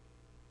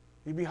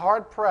 You'd be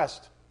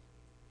hard-pressed,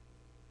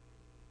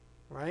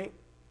 right,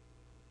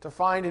 to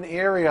find an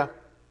area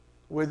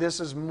where this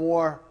is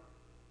more,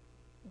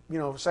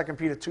 2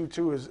 Peter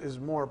 2:2 is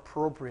more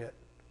appropriate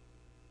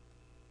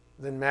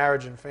than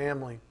marriage and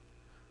family.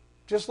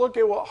 Just look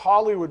at what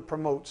Hollywood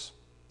promotes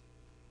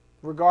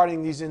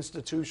regarding these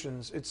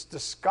institutions. It's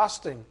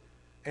disgusting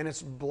and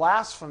it's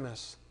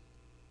blasphemous.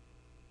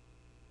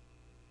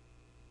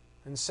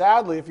 And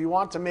sadly, if you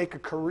want to make a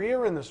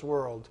career in this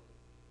world,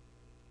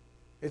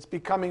 it's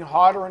becoming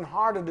harder and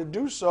harder to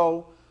do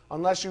so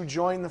unless you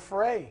join the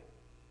fray.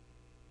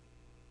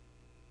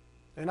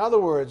 In other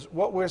words,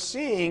 what we're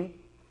seeing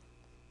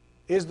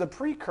is the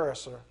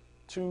precursor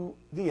to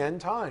the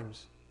end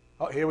times.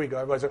 Oh, here we go.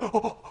 Everybody's like,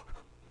 oh,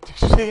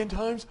 did you say end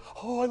times?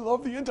 Oh, I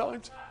love the end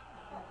times.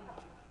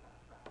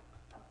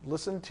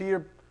 Listen to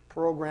your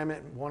program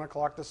at 1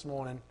 o'clock this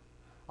morning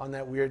on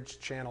that weird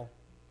channel,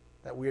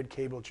 that weird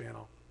cable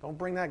channel. Don't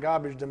bring that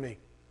garbage to me.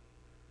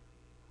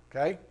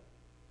 Okay?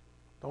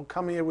 Don't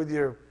come here with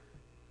your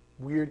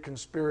weird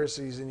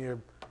conspiracies and your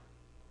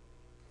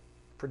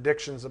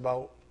predictions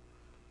about,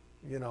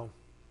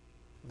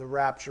 the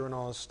rapture and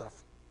all this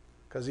stuff.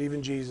 Because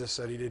even Jesus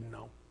said he didn't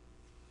know.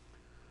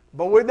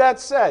 But with that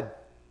said,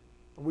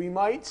 we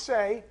might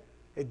say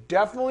it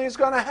definitely is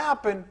going to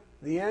happen,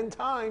 the end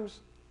times.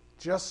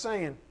 Just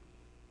saying.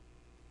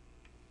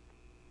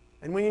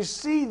 And when you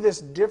see this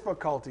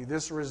difficulty,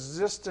 this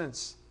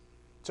resistance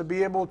to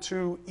be able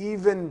to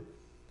even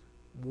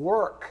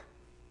work,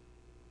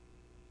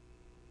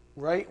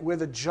 right, where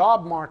the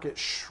job market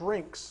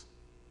shrinks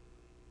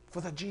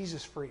for the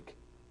Jesus freak.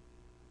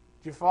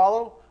 Do you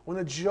follow? When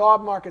the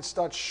job market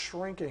starts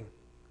shrinking,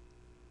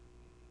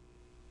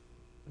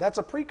 that's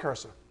a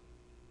precursor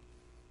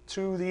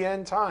to the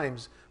end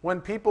times, when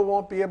people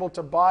won't be able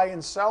to buy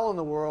and sell in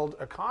the world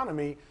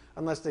economy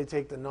unless they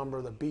take the number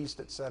of the beast,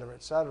 etc.,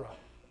 etc.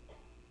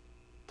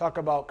 Talk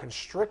about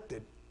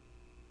constricted.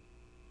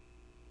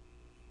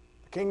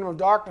 The kingdom of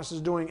darkness is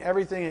doing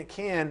everything it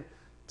can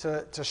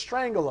to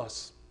strangle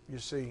us, you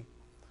see.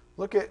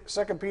 Look at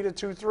 2 Peter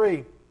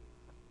 2:3.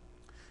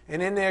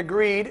 And in their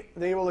greed,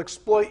 they will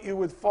exploit you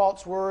with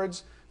false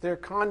words. Their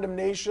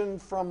condemnation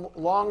from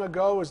long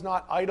ago is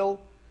not idle,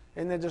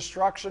 and their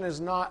destruction is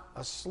not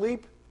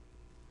asleep.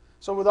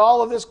 So with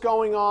all of this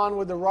going on,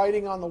 with the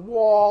writing on the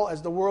wall,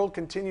 as the world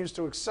continues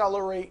to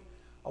accelerate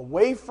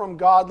away from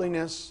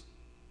godliness,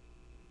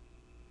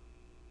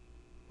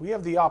 we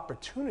have the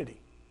opportunity.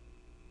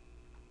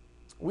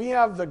 We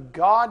have the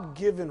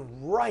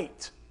God-given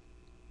right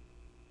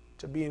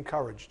to be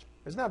encouraged.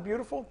 Isn't that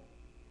beautiful?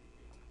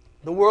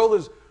 The world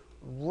is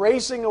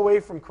racing away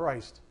from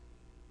Christ.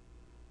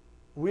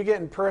 We're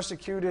getting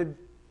persecuted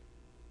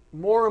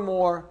more and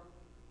more.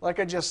 Like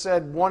I just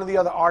said, one of the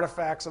other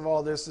artifacts of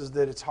all this is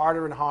that it's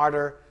harder and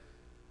harder.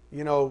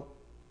 The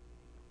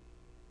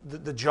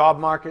job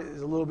market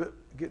is a little bit,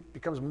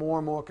 becomes more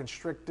and more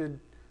constricted.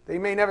 They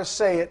may never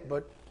say it,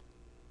 but,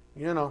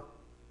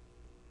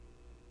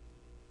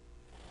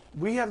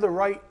 we have the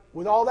right,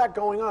 with all that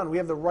going on, we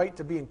have the right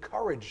to be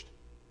encouraged.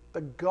 The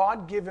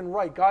God-given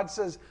right. God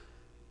says,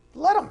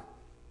 let them.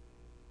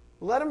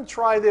 Let them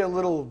try their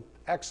little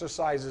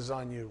exercises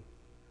on you.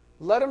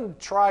 Let them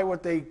try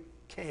what they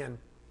can.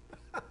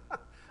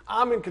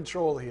 I'm in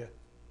control here.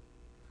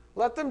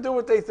 Let them do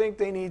what they think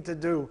they need to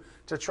do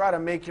to try to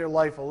make your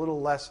life a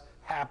little less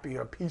happy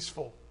or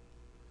peaceful.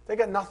 They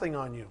got nothing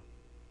on you.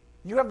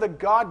 You have the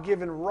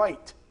God-given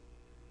right,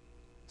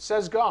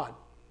 says God,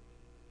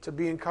 to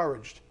be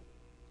encouraged.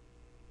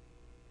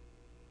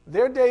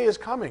 Their day is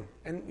coming,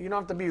 and you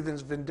don't have to be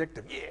this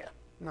vindictive. Yeah,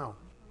 no.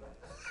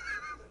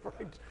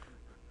 Right?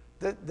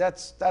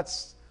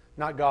 That's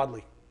not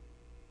godly.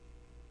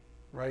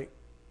 Right?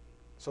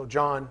 So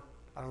John,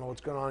 I don't know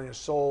what's going on in your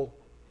soul.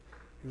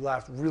 You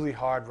laughed really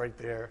hard right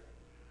there.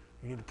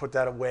 You need to put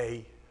that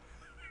away.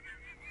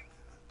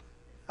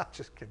 I'm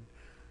just kidding.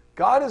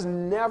 God is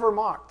never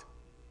mocked.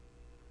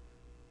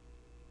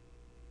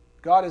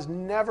 God is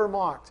never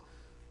mocked.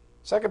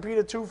 2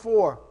 Peter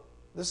 2:4.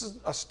 This is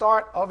a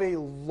start of a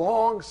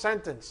long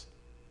sentence.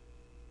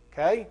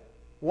 Okay?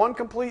 One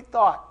complete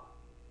thought.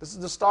 This is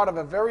the start of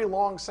a very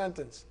long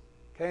sentence.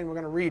 Okay? And we're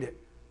going to read it.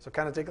 So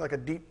kind of take like a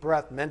deep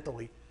breath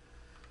mentally.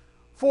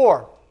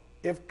 4.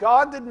 If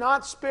God did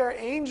not spare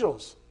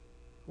angels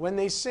when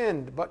they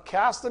sinned, but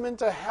cast them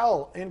into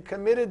hell and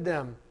committed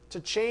them to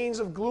chains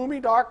of gloomy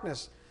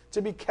darkness,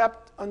 to be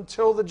kept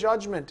until the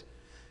judgment.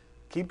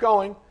 Keep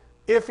going.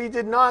 If he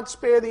did not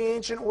spare the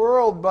ancient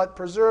world, but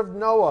preserved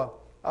Noah,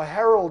 a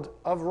herald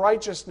of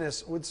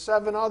righteousness, with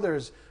 7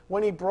 others,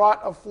 when he brought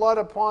a flood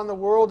upon the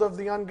world of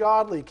the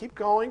ungodly. Keep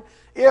going.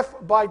 If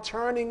by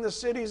turning the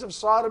cities of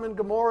Sodom and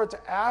Gomorrah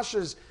to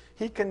ashes,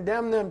 he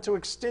condemned them to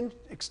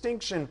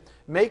extinction,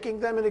 making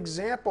them an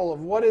example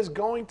of what is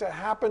going to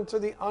happen to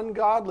the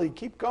ungodly.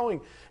 Keep going.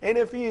 And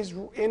if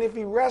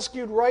he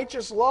rescued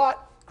righteous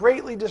Lot,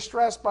 greatly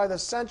distressed by the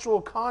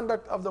sensual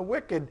conduct of the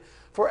wicked,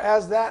 for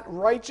as that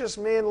righteous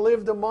man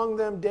lived among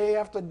them day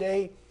after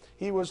day,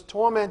 he was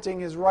tormenting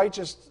his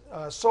righteous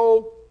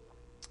soul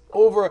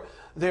over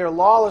their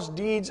lawless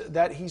deeds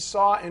that he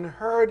saw and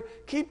heard.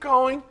 Keep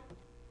going.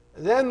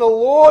 Then the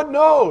Lord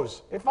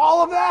knows, if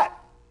all of that,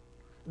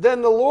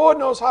 then the Lord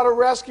knows how to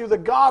rescue the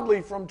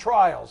godly from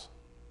trials.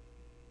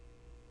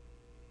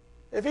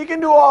 If he can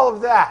do all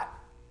of that,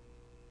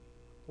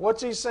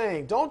 what's he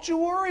saying? Don't you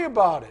worry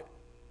about it.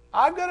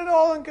 I've got it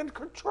all in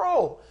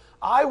control.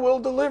 I will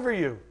deliver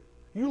you.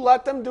 You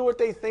let them do what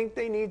they think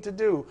they need to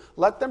do.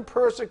 Let them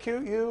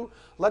persecute you.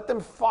 Let them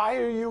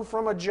fire you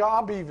from a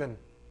job even.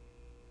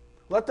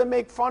 Let them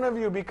make fun of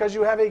you because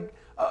you have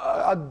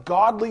a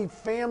godly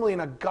family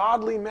and a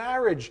godly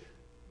marriage.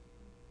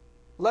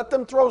 Let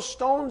them throw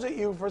stones at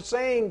you for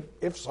saying,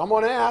 if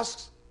someone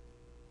asks,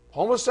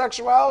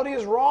 homosexuality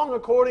is wrong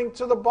according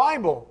to the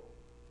Bible.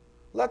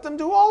 Let them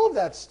do all of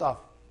that stuff.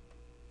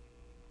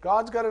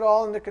 God's got it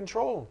all under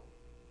control.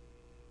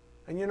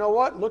 And you know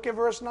what? Look at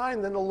verse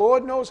 9. Then the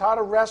Lord knows how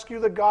to rescue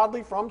the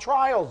godly from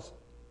trials.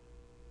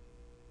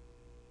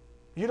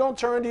 You don't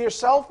turn to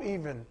yourself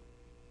even.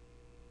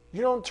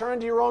 You don't turn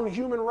to your own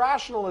human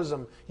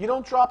rationalism. You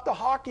don't drop the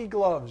hockey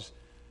gloves.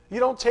 You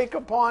don't take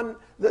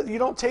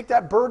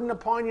that burden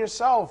upon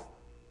yourself.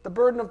 The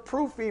burden of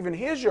proof even.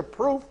 Here's your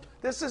proof.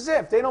 This is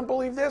it. If they don't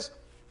believe this,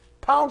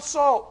 pound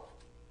salt.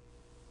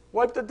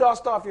 Wipe the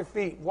dust off your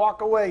feet.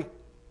 Walk away.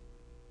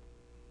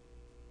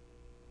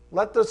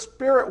 Let the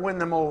Spirit win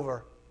them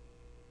over.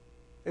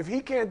 If he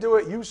can't do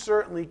it, you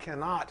certainly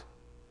cannot.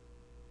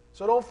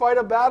 So don't fight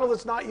a battle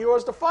that's not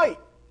yours to fight.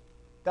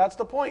 That's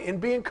the point. And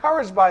be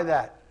encouraged by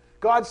that.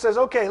 God says,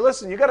 okay,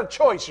 listen, you got a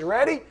choice. You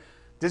ready?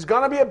 There's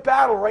going to be a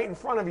battle right in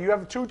front of you. You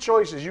have 2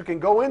 choices. You can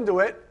go into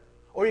it,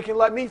 or you can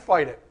let me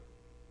fight it.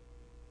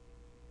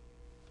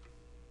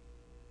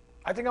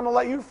 I think I'm going to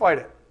let you fight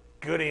it.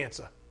 Good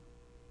answer.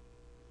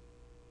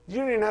 You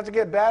don't even have to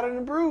get battered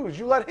and bruised.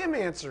 You let him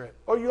answer it,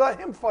 or you let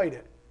him fight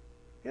it.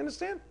 You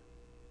understand?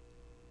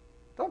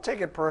 Don't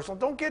take it personal.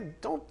 Don't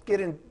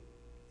get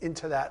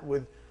into that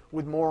with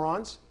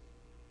morons,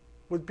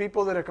 with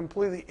people that are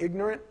completely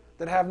ignorant,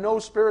 that have no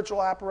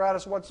spiritual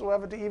apparatus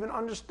whatsoever to even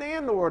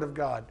understand the Word of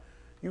God.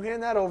 You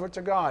hand that over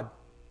to God.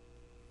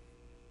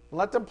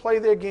 Let them play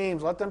their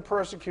games. Let them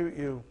persecute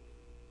you.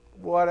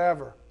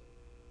 Whatever.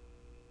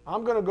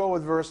 I'm going to go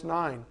with verse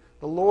 9.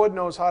 The Lord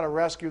knows how to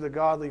rescue the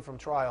godly from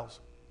trials.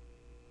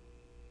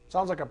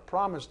 Sounds like a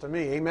promise to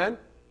me. Amen?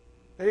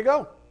 There you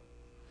go.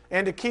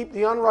 And to keep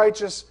the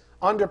unrighteous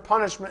under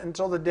punishment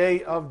until the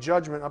day of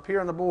judgment. Up here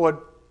on the board,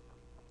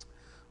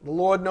 the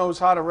Lord knows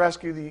how to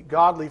rescue the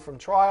godly from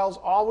trials.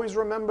 Always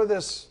remember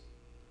this.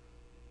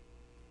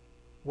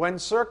 When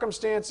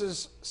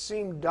circumstances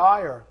seem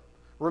dire,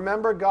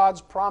 remember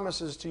God's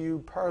promises to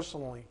you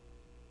personally.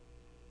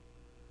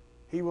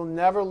 He will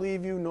never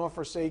leave you nor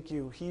forsake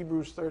you.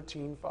 Hebrews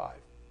 13:5.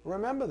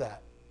 Remember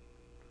that.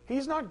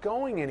 He's not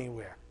going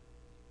anywhere.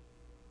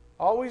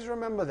 Always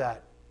remember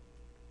that.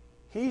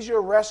 He's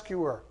your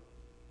rescuer.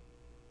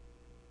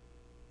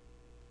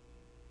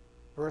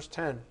 Verse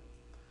 10.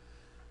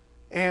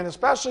 And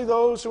especially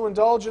those who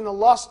indulge in the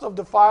lust of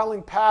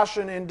defiling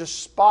passion and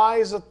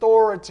despise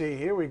authority.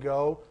 Here we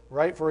go.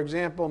 Right? For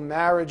example,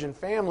 marriage and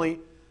family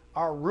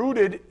are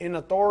rooted in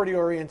authority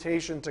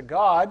orientation to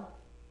God,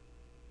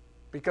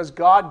 because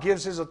God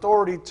gives his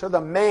authority to the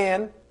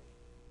man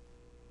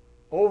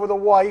over the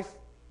wife,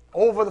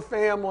 over the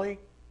family.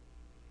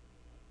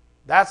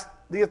 That's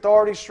the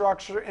authority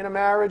structure in a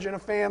marriage and a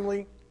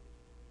family.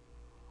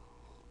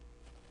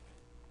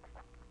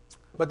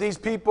 But these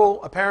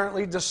people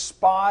apparently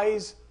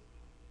despise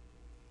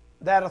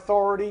that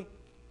authority,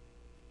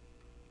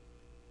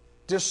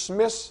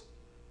 dismiss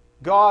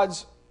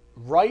God's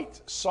right,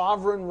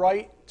 sovereign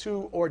right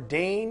to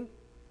ordain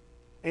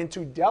and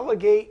to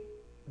delegate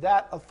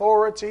that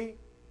authority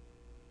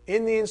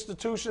in the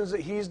institutions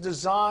that he's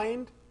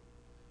designed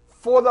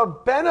for the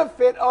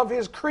benefit of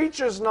his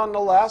creatures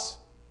nonetheless.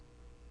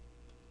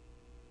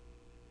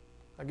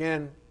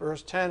 Again,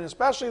 verse 10,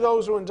 especially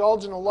those who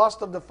indulge in the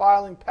lust of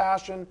defiling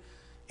passion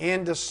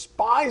and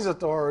despise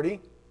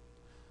authority,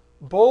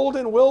 bold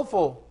and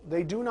willful,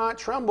 they do not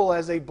tremble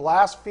as they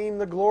blaspheme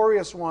the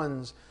glorious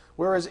ones,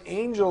 whereas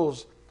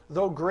angels,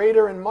 though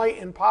greater in might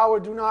and power,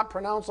 do not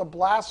pronounce a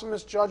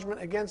blasphemous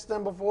judgment against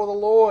them before the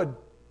Lord.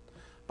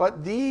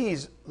 But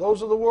these,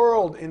 those of the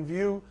world, in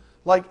view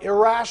like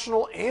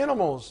irrational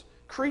animals,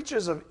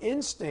 creatures of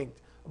instinct,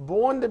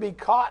 born to be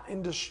caught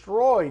and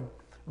destroyed,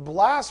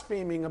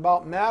 blaspheming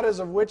about matters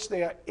of which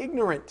they are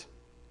ignorant,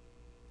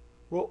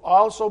 will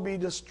also be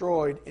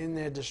destroyed in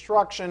their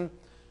destruction,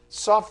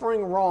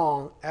 suffering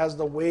wrong as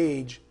the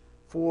wage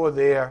for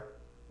their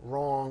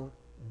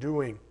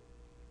wrongdoing.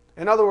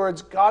 In other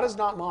words, God is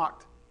not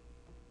mocked.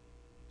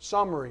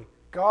 Summary: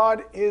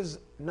 God is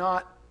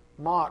not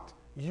mocked.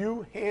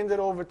 You hand it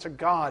over to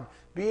God.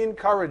 Be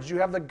encouraged. You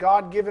have the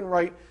God-given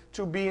right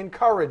to be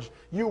encouraged.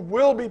 You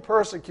will be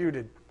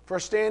persecuted for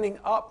standing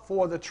up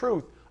for the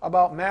truth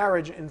about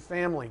marriage and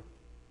family.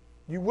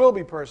 You will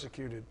be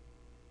persecuted.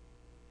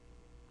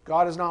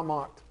 God is not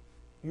mocked.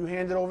 You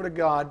hand it over to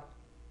God.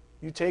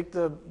 You take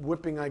the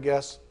whipping, I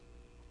guess,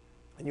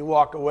 and you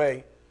walk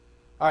away.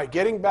 All right,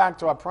 getting back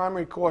to our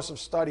primary course of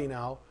study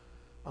now.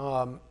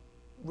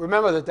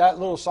 Remember that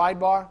little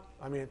sidebar,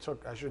 it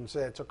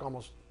took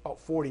almost about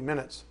 40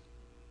 minutes,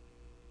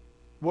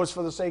 was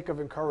for the sake of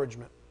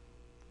encouragement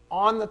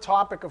on the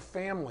topic of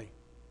family,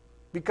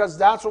 because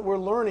that's what we're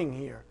learning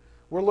here.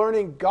 We're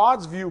learning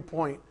God's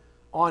viewpoint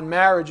on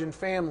marriage and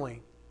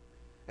family.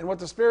 And what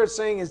the Spirit's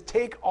saying is,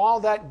 take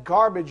all that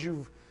garbage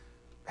you've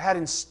had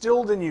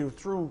instilled in you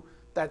through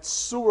that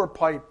sewer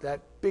pipe, that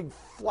big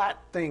flat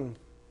thing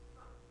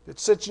that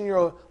sits in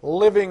your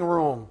living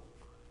room,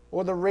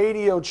 or the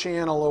radio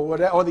channel, or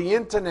whatever, or the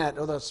internet,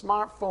 or the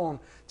smartphone.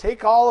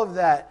 Take all of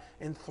that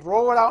and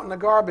throw it out in the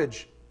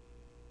garbage.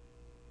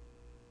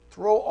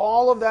 Throw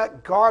all of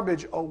that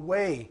garbage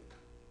away.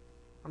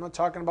 I'm not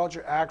talking about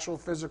your actual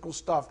physical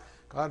stuff.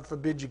 God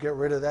forbid you get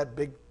rid of that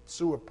big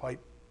sewer pipe,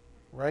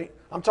 right?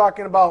 I'm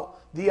talking about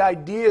the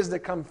ideas that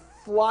come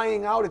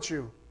flying out at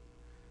you.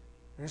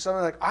 And you're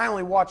something like, I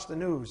only watch the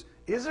news.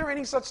 Is there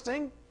any such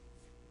thing?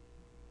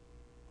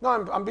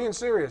 No, I'm being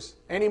serious.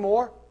 Any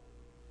more?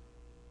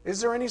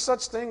 Is there any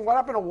such thing? What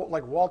happened to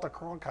Walter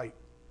Cronkite?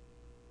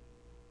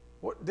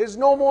 There's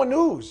no more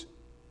news.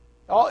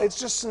 It's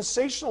just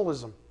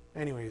sensationalism.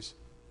 Anyways,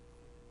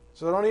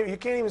 so you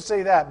can't even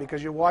say that,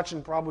 because you're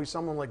watching probably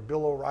someone like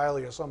Bill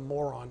O'Reilly or some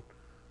moron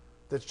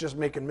that's just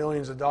making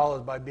millions of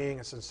dollars by being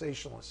a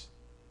sensationalist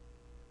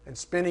and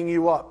spinning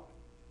you up.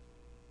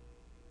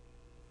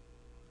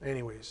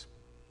 Anyways,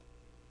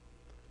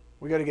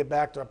 we got to get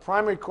back to our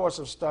primary course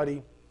of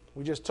study.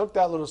 We just took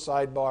that little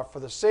sidebar for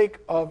the sake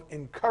of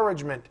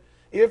encouragement.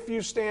 If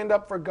you stand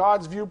up for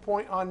God's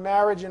viewpoint on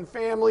marriage and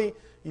family,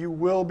 you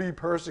will be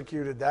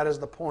persecuted. That is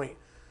the point.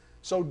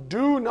 So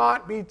do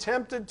not be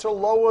tempted to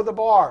lower the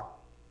bar.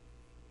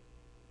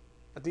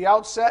 At the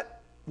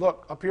outset,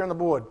 look, up here on the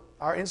board,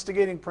 our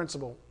instigating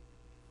principle.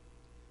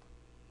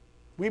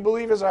 We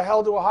believers are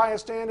held to a higher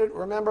standard.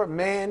 Remember,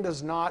 man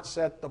does not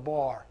set the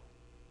bar.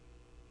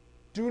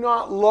 Do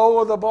not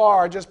lower the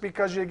bar just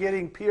because you're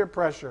getting peer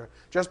pressure,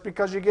 just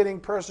because you're getting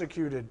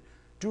persecuted.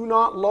 Do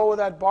not lower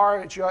that bar.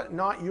 It's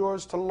not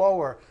yours to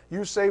lower.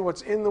 You say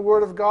what's in the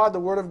Word of God. The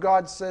Word of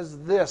God says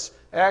this,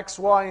 X,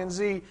 Y, and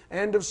Z.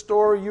 End of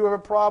story. You have a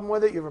problem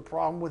with it. You have a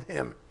problem with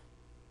Him.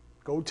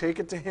 Go take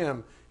it to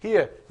Him.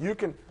 Here,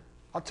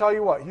 I'll tell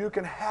you what, you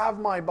can have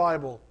my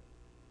Bible.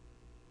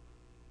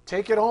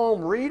 Take it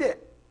home. Read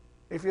it.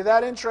 If you're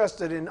that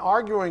interested in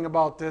arguing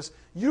about this,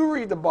 you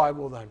read the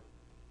Bible then.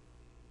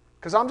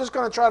 Because I'm just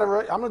going to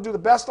I'm going to do the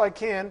best I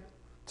can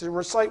to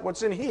recite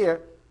what's in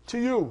here to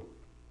you.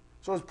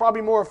 So it's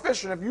probably more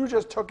efficient if you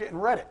just took it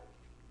and read it.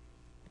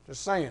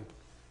 Just saying.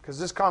 Because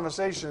this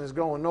conversation is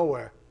going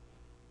nowhere.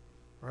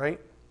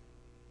 Right?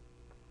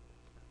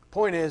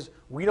 Point is,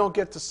 we don't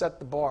get to set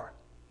the bar.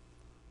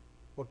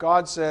 What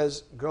God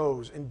says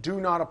goes. And do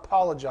not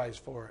apologize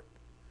for it.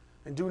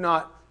 And do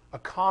not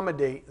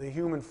accommodate the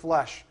human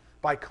flesh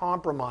by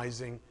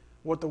compromising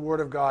what the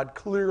Word of God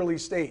clearly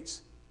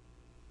states.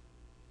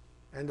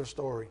 End of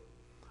story.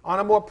 On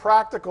a more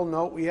practical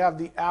note, we have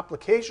the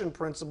application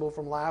principle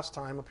from last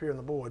time up here on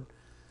the board.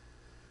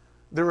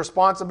 The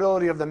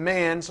responsibility of the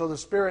man, so the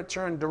Spirit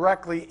turned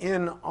directly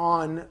in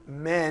on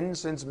men,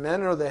 since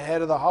men are the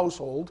head of the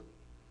household,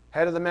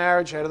 head of the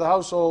marriage, head of the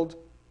household,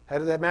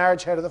 head of the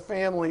marriage, head of the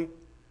family.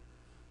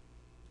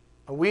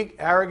 A weak,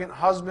 arrogant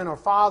husband or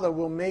father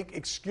will make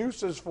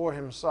excuses for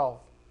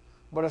himself,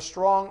 but a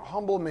strong,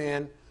 humble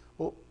man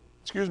will,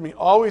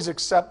 always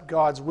accept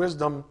God's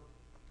wisdom,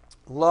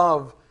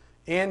 love,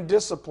 and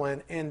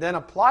discipline, and then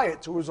apply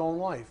it to his own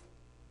life.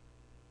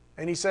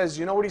 And he says,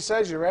 you know what he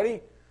says? You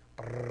ready?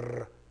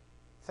 Brrr,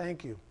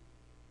 thank you.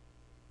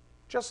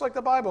 Just like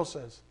the Bible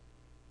says.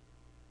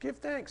 Give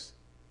thanks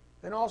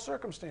in all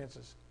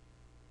circumstances.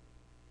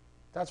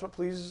 That's what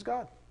pleases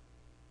God.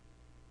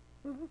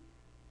 Mm-hmm.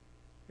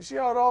 You see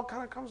how it all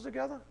kind of comes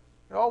together?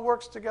 It all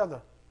works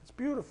together. It's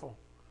beautiful.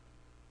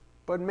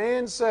 But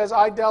man says,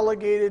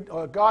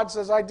 God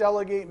says, I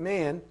delegate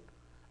man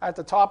at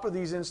the top of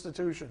these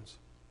institutions.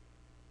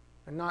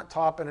 And not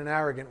top in an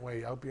arrogant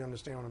way. I hope you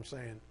understand what I'm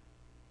saying.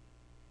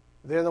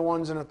 They're the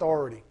ones in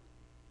authority.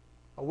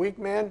 A weak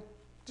man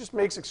just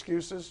makes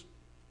excuses.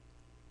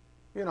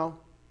 Does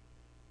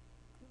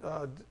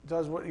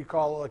what you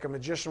call, like a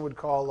magician would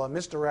call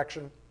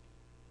misdirection.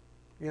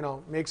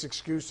 Makes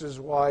excuses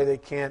why they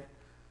can't,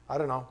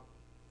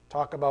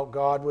 talk about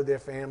God with their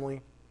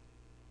family.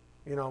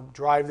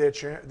 drive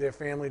their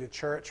family to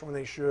church when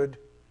they should,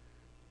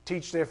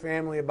 teach their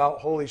family about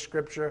Holy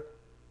Scripture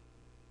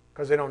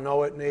because they don't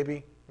know it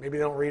maybe. Maybe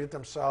they don't read it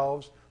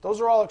themselves. Those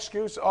are all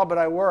excuses. Oh, but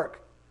I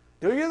work.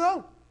 Do you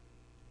though?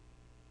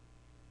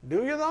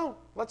 Do you though?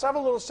 Let's have a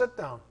little sit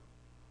down.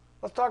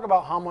 Let's talk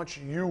about how much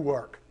you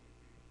work.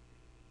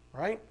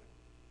 Right?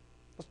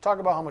 Let's talk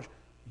about how much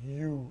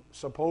you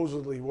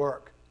supposedly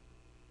work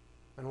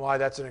and why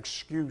that's an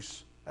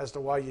excuse as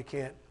to why you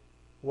can't,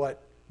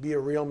 be a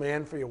real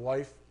man for your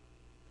wife?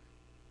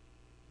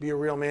 Be a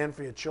real man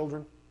for your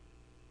children?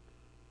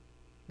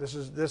 This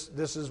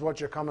is what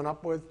you're coming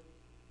up with?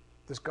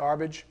 This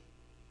garbage?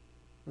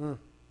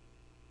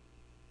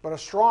 But a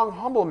strong,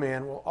 humble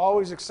man will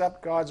always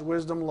accept God's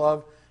wisdom,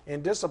 love,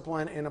 and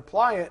discipline and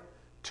apply it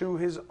to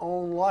his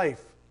own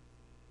life.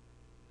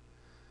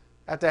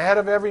 At the head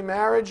of every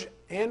marriage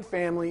and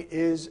family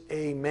is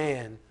a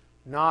man,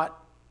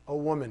 not a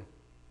woman.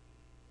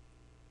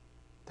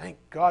 Thank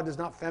God there's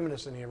not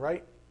feminists in here,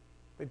 right?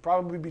 They'd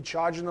probably be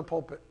charging the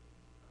pulpit.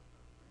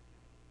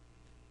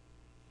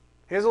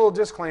 Here's a little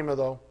disclaimer,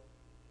 though,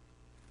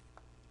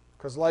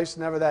 because life's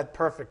never that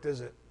perfect,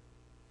 is it?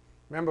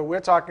 Remember,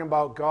 we're talking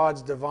about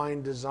God's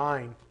divine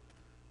design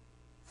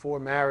for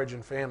marriage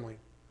and family.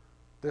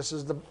 This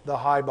is the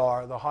high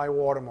bar, the high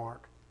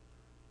watermark.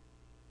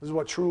 This is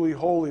what truly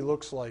holy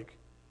looks like.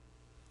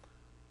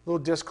 Little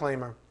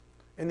disclaimer.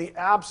 In the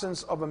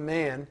absence of a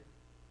man,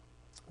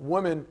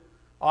 women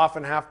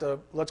often have to,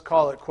 let's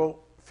call it,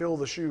 quote, fill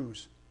the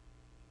shoes.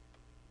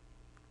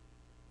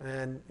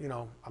 And,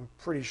 I'm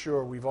pretty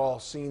sure we've all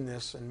seen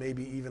this and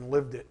maybe even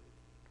lived it.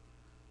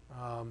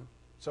 A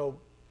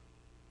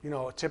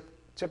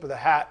tip of the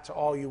hat to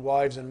all you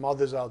wives and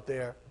mothers out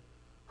there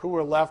who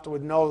are left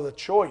with no other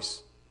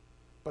choice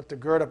but to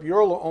gird up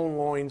your own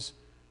loins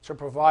to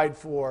provide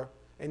for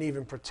and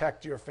even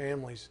protect your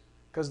families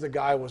because the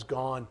guy was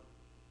gone.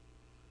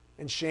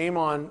 And shame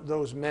on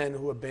those men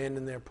who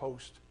abandoned their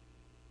post.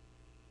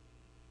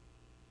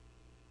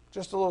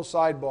 Just a little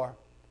sidebar.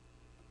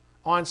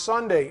 On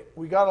Sunday,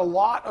 we got a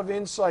lot of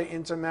insight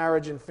into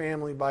marriage and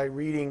family by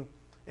reading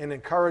an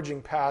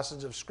encouraging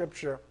passage of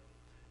Scripture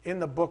in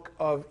the book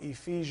of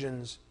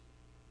Ephesians.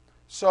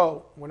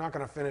 So, we're not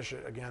going to finish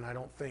it again, I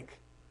don't think.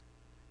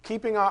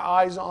 Keeping our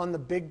eyes on the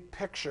big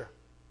picture.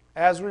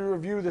 As we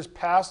review this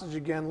passage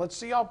again, let's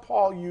see how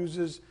Paul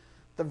uses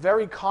the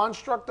very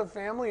construct of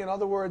family. In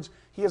other words,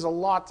 he has a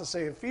lot to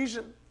say.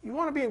 Ephesians, you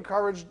want to be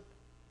encouraged,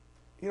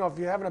 if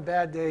you're having a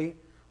bad day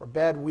or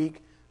bad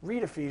week,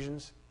 read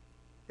Ephesians.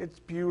 It's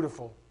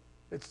beautiful.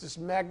 It's this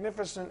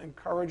magnificent,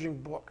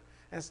 encouraging book.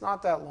 And it's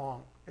not that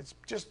long. It's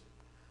just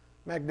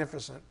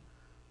magnificent.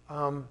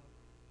 And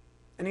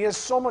he has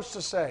so much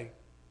to say.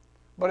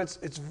 But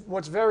it's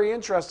what's very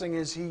interesting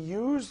is he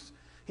uses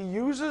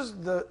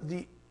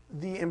the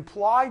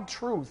implied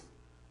truth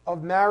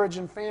of marriage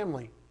and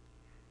family.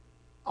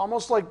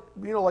 Almost like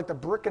the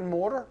brick and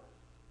mortar.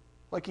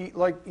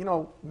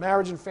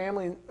 Marriage and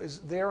family is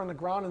there on the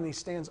ground and he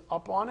stands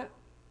up on it,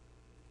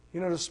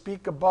 to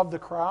speak above the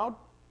crowd.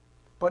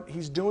 But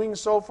he's doing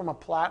so from a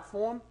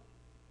platform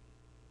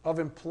of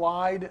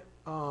implied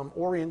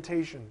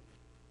orientation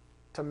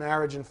to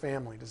marriage and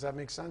family. Does that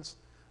make sense?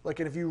 And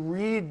if you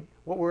read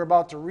what we're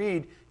about to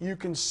read, you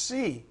can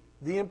see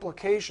the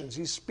implications.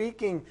 He's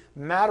speaking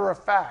matter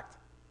of fact.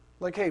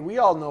 Hey, we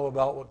all know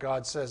about what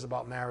God says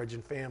about marriage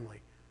and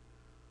family.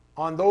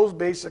 On those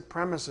basic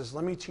premises,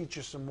 let me teach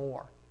you some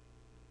more.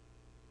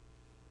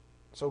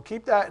 So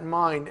keep that in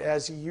mind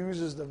as he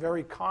uses the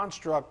very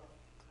construct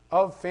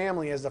of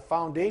family as the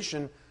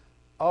foundation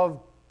of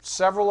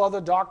several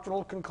other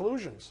doctrinal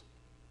conclusions.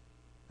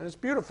 And it's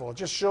beautiful. It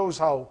just shows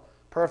how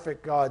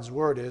perfect God's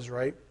Word is,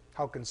 right?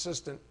 How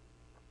consistent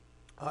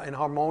and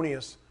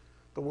harmonious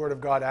the Word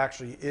of God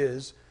actually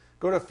is.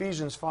 Go to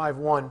Ephesians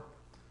 5:1.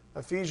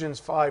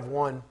 Ephesians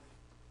 5:1.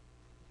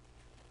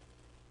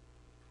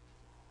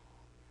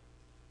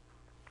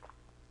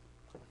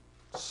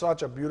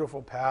 Such a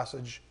beautiful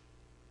passage.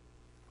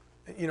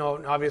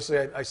 Obviously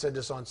I said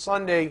this on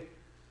Sunday.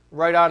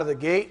 Right out of the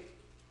gate,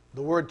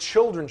 the word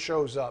children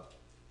shows up.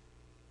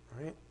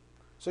 Right?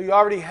 So you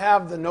already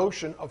have the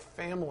notion of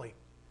family.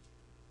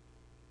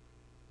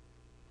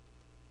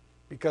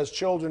 Because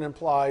children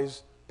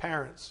implies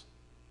parents.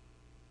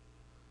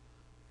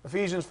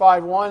 Ephesians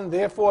 5:1,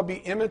 therefore be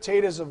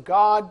imitators of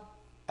God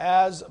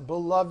as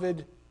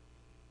beloved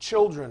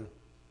children.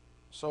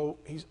 So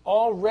he's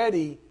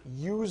already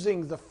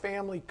using the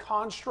family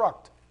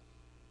construct.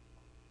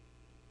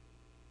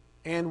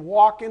 And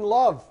walk in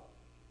love.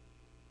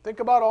 Think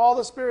about all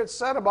the Spirit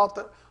said about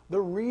the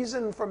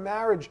reason for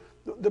marriage,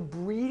 the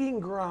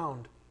breeding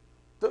ground,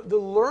 the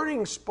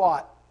learning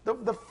spot,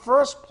 the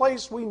first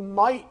place we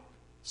might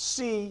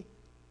see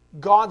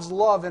God's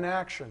love in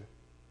action.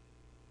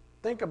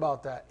 Think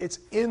about that. It's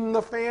in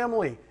the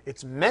family.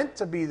 It's meant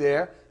to be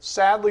there.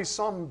 Sadly,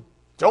 some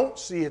don't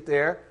see it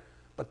there,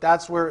 but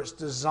that's where it's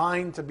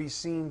designed to be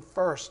seen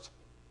first,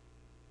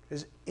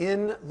 is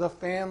in the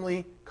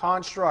family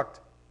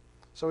construct.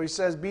 So he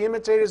says, be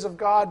imitators of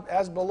God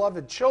as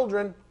beloved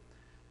children,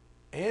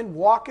 and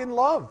walk in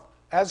love,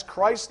 as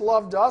Christ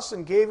loved us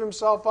and gave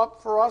himself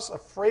up for us, a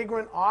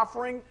fragrant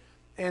offering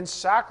and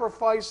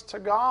sacrifice to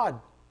God.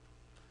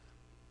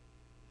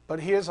 But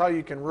here's how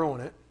you can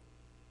ruin it.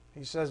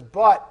 He says,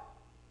 but,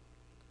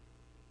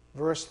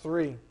 verse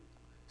 3,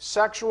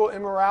 sexual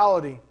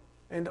immorality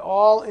and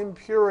all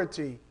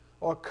impurity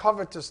or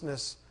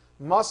covetousness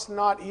must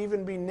not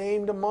even be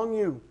named among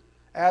you,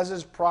 as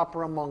is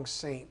proper among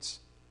saints.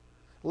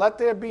 Let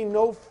there be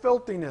no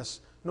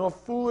filthiness, nor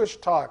foolish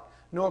talk,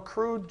 nor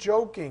crude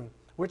joking,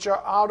 which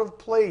are out of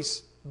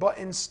place, but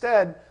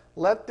instead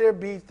let there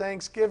be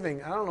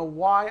thanksgiving. I don't know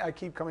why I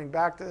keep coming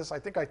back to this. I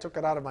think I took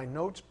it out of my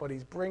notes, but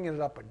he's bringing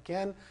it up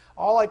again.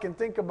 All I can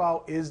think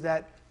about is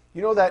that,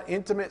 you know, that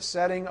intimate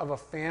setting of a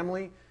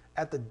family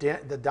at the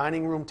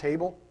dining room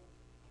table?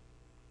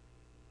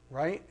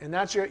 Right? And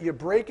that's you're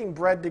breaking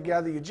bread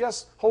together. You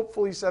just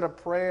hopefully said a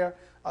prayer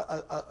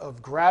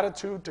of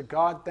gratitude to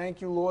God.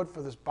 Thank you, Lord,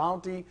 for this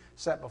bounty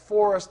set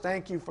before us.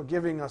 Thank you for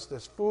giving us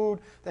this food.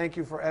 Thank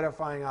you for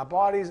edifying our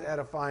bodies,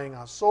 edifying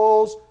our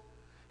souls.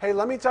 Hey,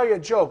 let me tell you a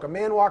joke. A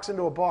man walks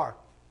into a bar.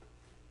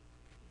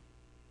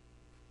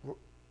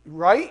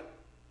 Right?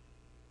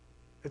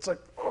 It's like,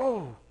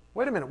 oh,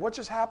 wait a minute, what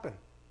just happened?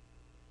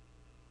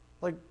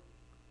 Like,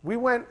 we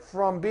went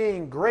from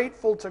being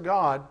grateful to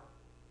God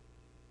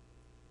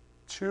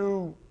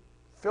to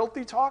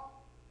filthy talk,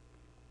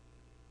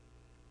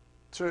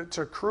 to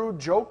crude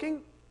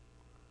joking.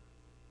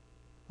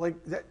 Like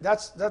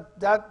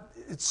that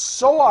it's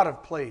so out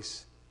of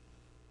place.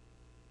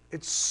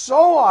 It's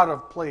so out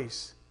of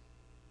place.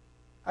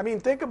 I mean,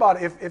 think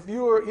about it. If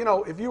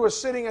you were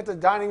sitting at the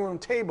dining room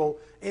table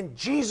and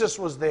Jesus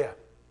was there,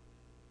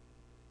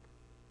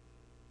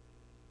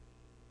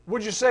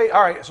 would you say,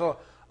 all right, so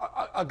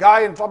a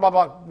guy in blah blah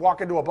blah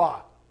walk into a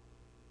bar?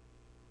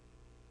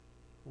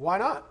 Why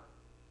not?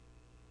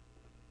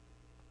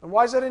 And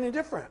why is that any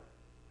different?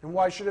 And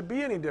why should it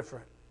be any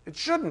different? It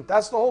shouldn't.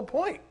 That's the whole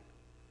point.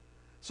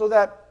 So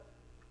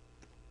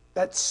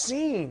that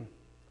scene,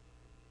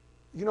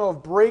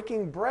 of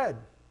breaking bread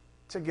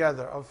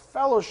together, of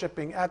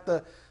fellowshipping at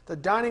the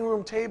dining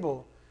room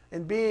table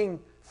and being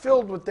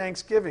filled with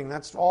thanksgiving.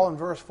 That's all in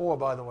verse 4,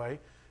 by the way.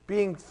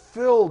 Being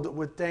filled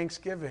with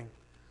thanksgiving.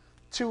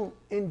 To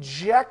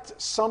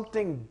inject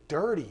something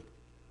dirty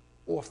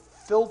or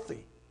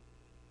filthy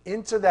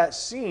into that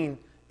scene,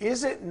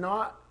 is it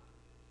not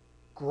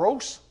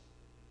gross?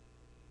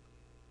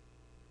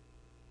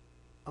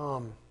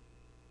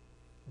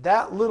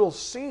 That little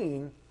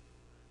scene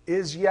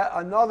is yet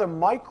another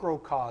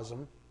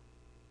microcosm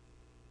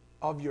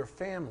of your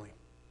family.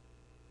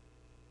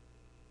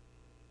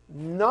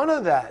 None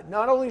of that.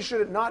 Not only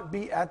should it not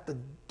be at the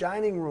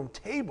dining room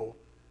table,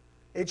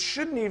 it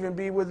shouldn't even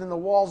be within the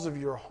walls of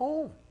your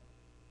home.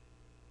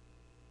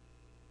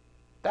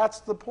 That's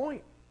the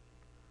point.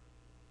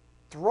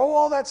 Throw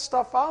all that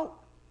stuff out.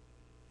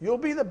 You'll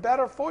be the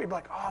better for it. You'll be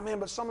like, oh man,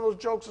 but some of those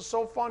jokes are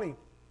so funny.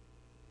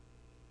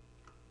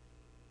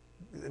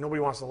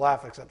 Nobody wants to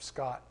laugh except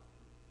Scott.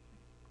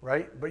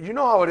 Right? But you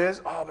know how it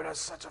is. Oh, but that's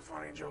such a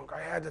funny joke.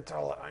 I had to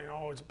tell it. I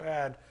know it's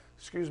bad.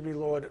 Excuse me,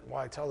 Lord,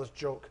 why I tell this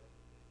joke.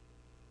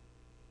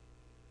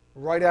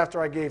 Right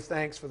after I gave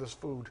thanks for this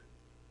food.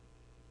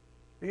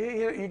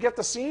 You get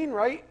the scene,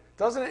 right?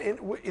 Doesn't it,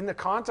 in the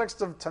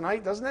context of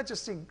tonight, doesn't that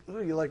just seem,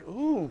 you're like,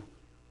 ooh.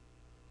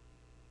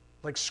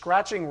 Like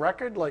scratching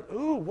record, like,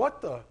 ooh,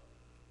 what the?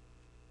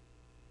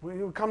 We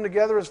come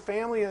together as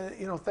family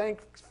and,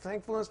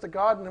 thankfulness to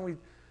God, and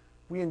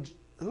then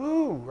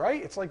ooh,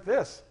 right? It's like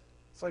this.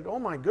 It's like, oh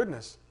my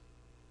goodness.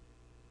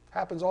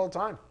 Happens all the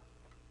time.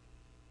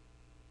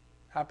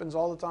 Happens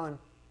all the time.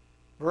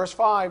 Verse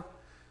 5,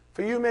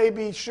 for you may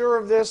be sure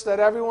of this, that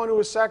everyone who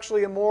is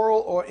sexually immoral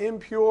or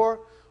impure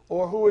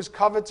or who is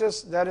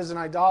covetous, that is an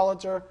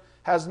idolater,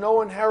 has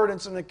no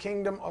inheritance in the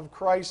kingdom of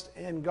Christ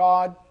and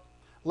God.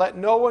 Let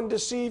no one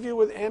deceive you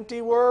with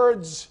empty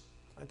words.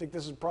 I think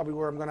this is probably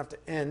where I'm going to have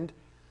to end.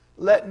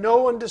 Let no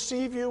one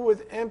deceive you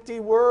with empty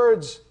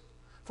words.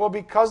 For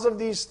because of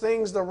these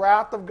things, the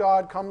wrath of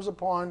God comes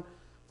upon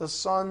the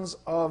sons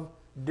of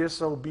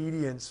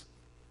disobedience.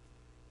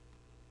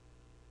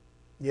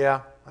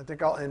 Yeah, I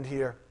think I'll end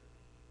here.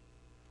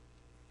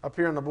 Up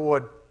here on the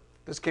board,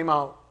 this came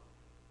out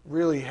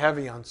really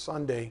heavy on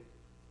Sunday.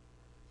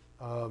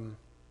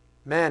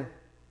 Men,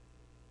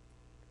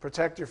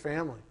 protect your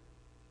family.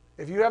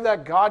 If you have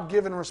that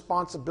God-given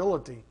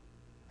responsibility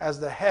as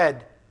the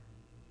head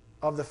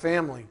of the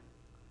family,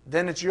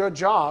 then it's your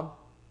job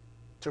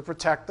to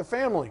protect the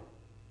family.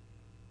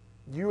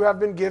 You have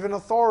been given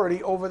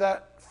authority over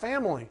that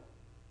family.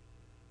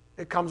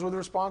 It comes with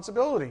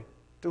responsibility.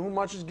 To whom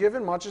much is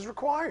given, much is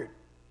required.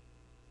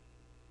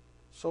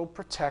 So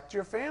protect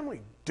your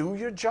family. Do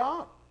your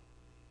job.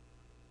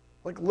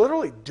 Like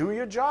literally, do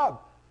your job.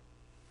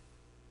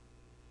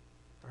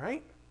 All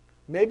right?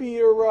 Maybe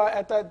you're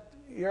at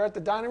the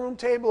dining room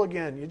table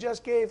again. You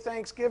just gave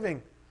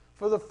Thanksgiving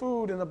for the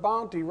food and the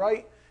bounty,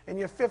 right? And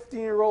your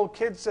 15-year-old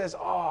kid says,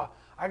 oh,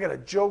 I got a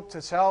joke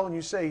to tell. And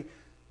you say,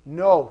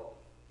 no.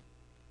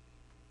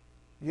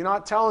 You're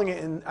not telling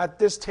it at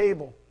this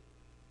table.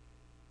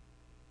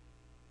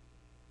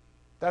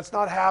 That's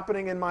not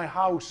happening in my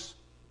house.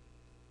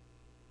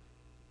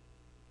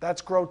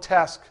 That's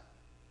grotesque.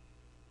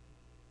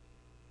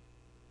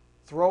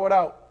 Throw it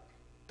out.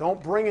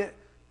 Don't bring it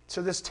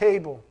to this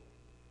table.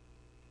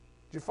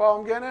 Do you follow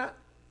what I'm getting at?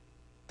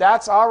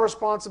 That's our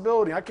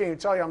responsibility. I can't even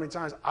tell you how many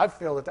times I've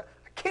failed at that.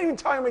 I can't even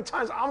tell you how many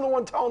times I'm the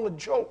one telling the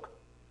joke.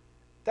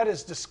 That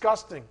is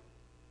disgusting.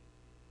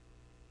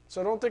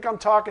 So don't think I'm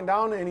talking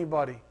down to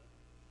anybody.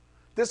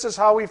 This is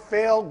how we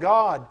fail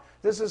God.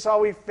 This is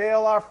how we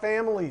fail our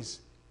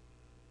families.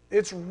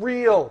 It's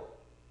real.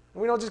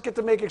 And we don't just get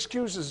to make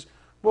excuses.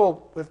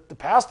 Well, if the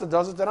pastor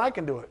does it, then I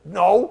can do it.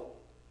 No.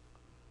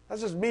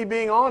 That's just me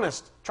being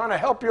honest. Trying to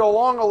help you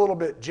along a little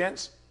bit,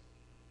 gents.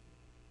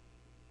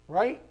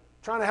 Right?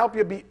 Trying to help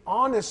you be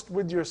honest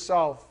with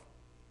yourself.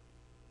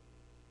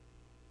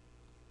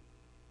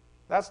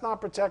 That's not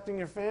protecting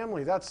your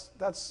family. That's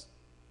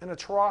an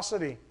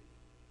atrocity.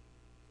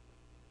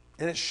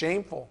 And it's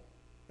shameful.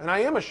 And I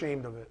am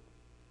ashamed of it.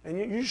 And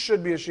you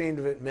should be ashamed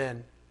of it,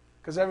 men.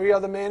 Because every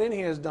other man in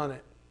here has done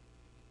it.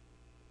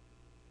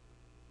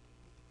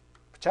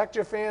 Protect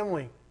your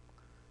family.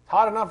 It's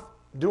hard enough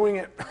doing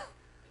it,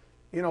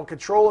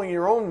 controlling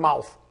your own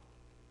mouth.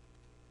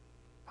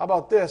 How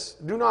about this?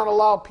 Do not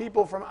allow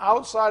people from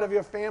outside of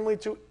your family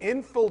to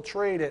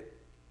infiltrate it.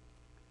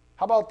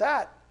 How about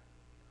that?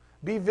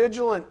 Be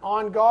vigilant,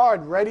 on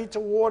guard, ready to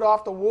ward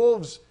off the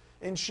wolves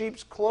in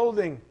sheep's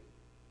clothing.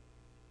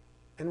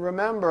 And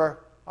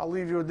remember, I'll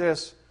leave you with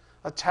this.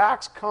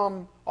 Attacks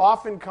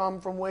often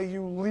come from where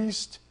you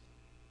least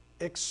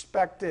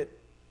expect it.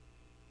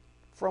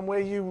 From where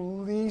you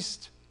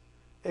least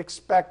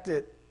expect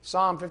it.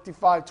 Psalm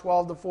 55,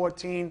 12 to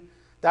 14.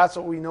 That's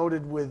what we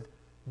noted with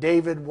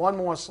David. One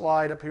more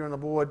slide up here on the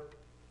board.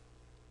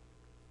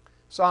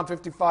 Psalm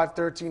 55,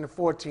 13 to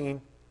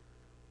 14.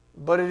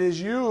 But it is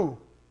you,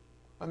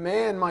 a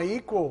man, my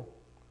equal,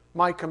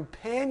 my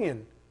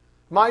companion,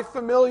 my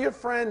familiar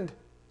friend.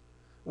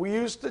 We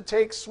used to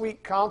take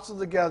sweet counsel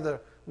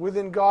together.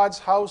 Within God's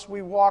house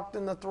we walked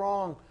in the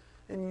throng.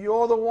 And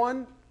you're the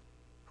one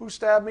who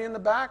stabbed me in the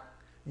back?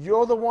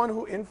 You're the one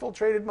who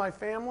infiltrated my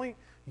family?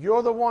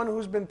 You're the one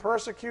who's been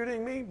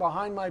persecuting me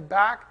behind my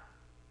back?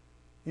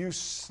 You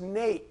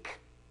snake.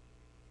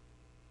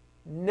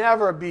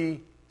 Never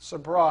be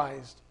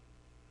surprised.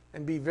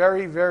 And be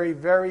very, very,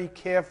 very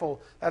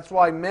careful. That's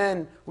why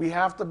men, we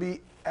have to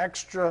be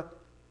extra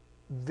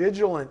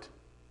vigilant,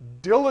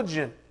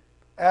 diligent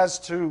as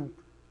to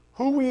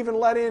who we even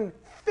let in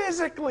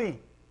physically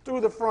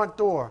through the front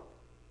door.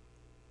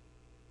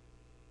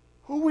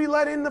 Who we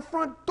let in the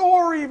front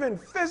door even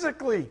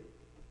physically.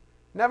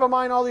 Never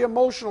mind all the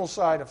emotional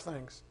side of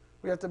things.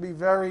 We have to be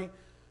very,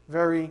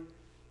 very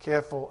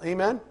careful.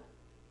 Amen?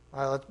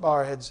 All right, let's bow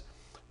our heads.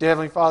 Dear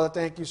Heavenly Father,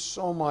 thank you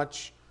so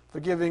much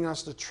for giving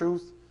us the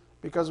truth,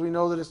 because we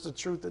know that it's the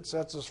truth that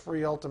sets us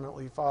free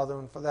ultimately, Father,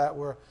 and for that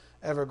we're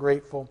ever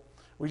grateful.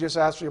 We just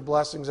ask for your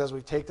blessings as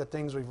we take the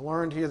things we've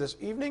learned here this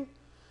evening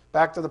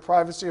back to the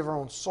privacy of our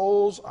own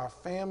souls, our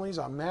families,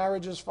 our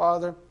marriages,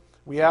 Father.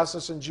 We ask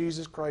this in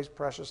Jesus Christ's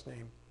precious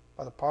name.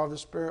 By the power of the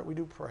Spirit we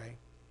do pray.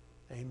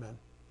 Amen.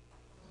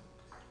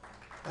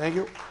 Thank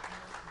you.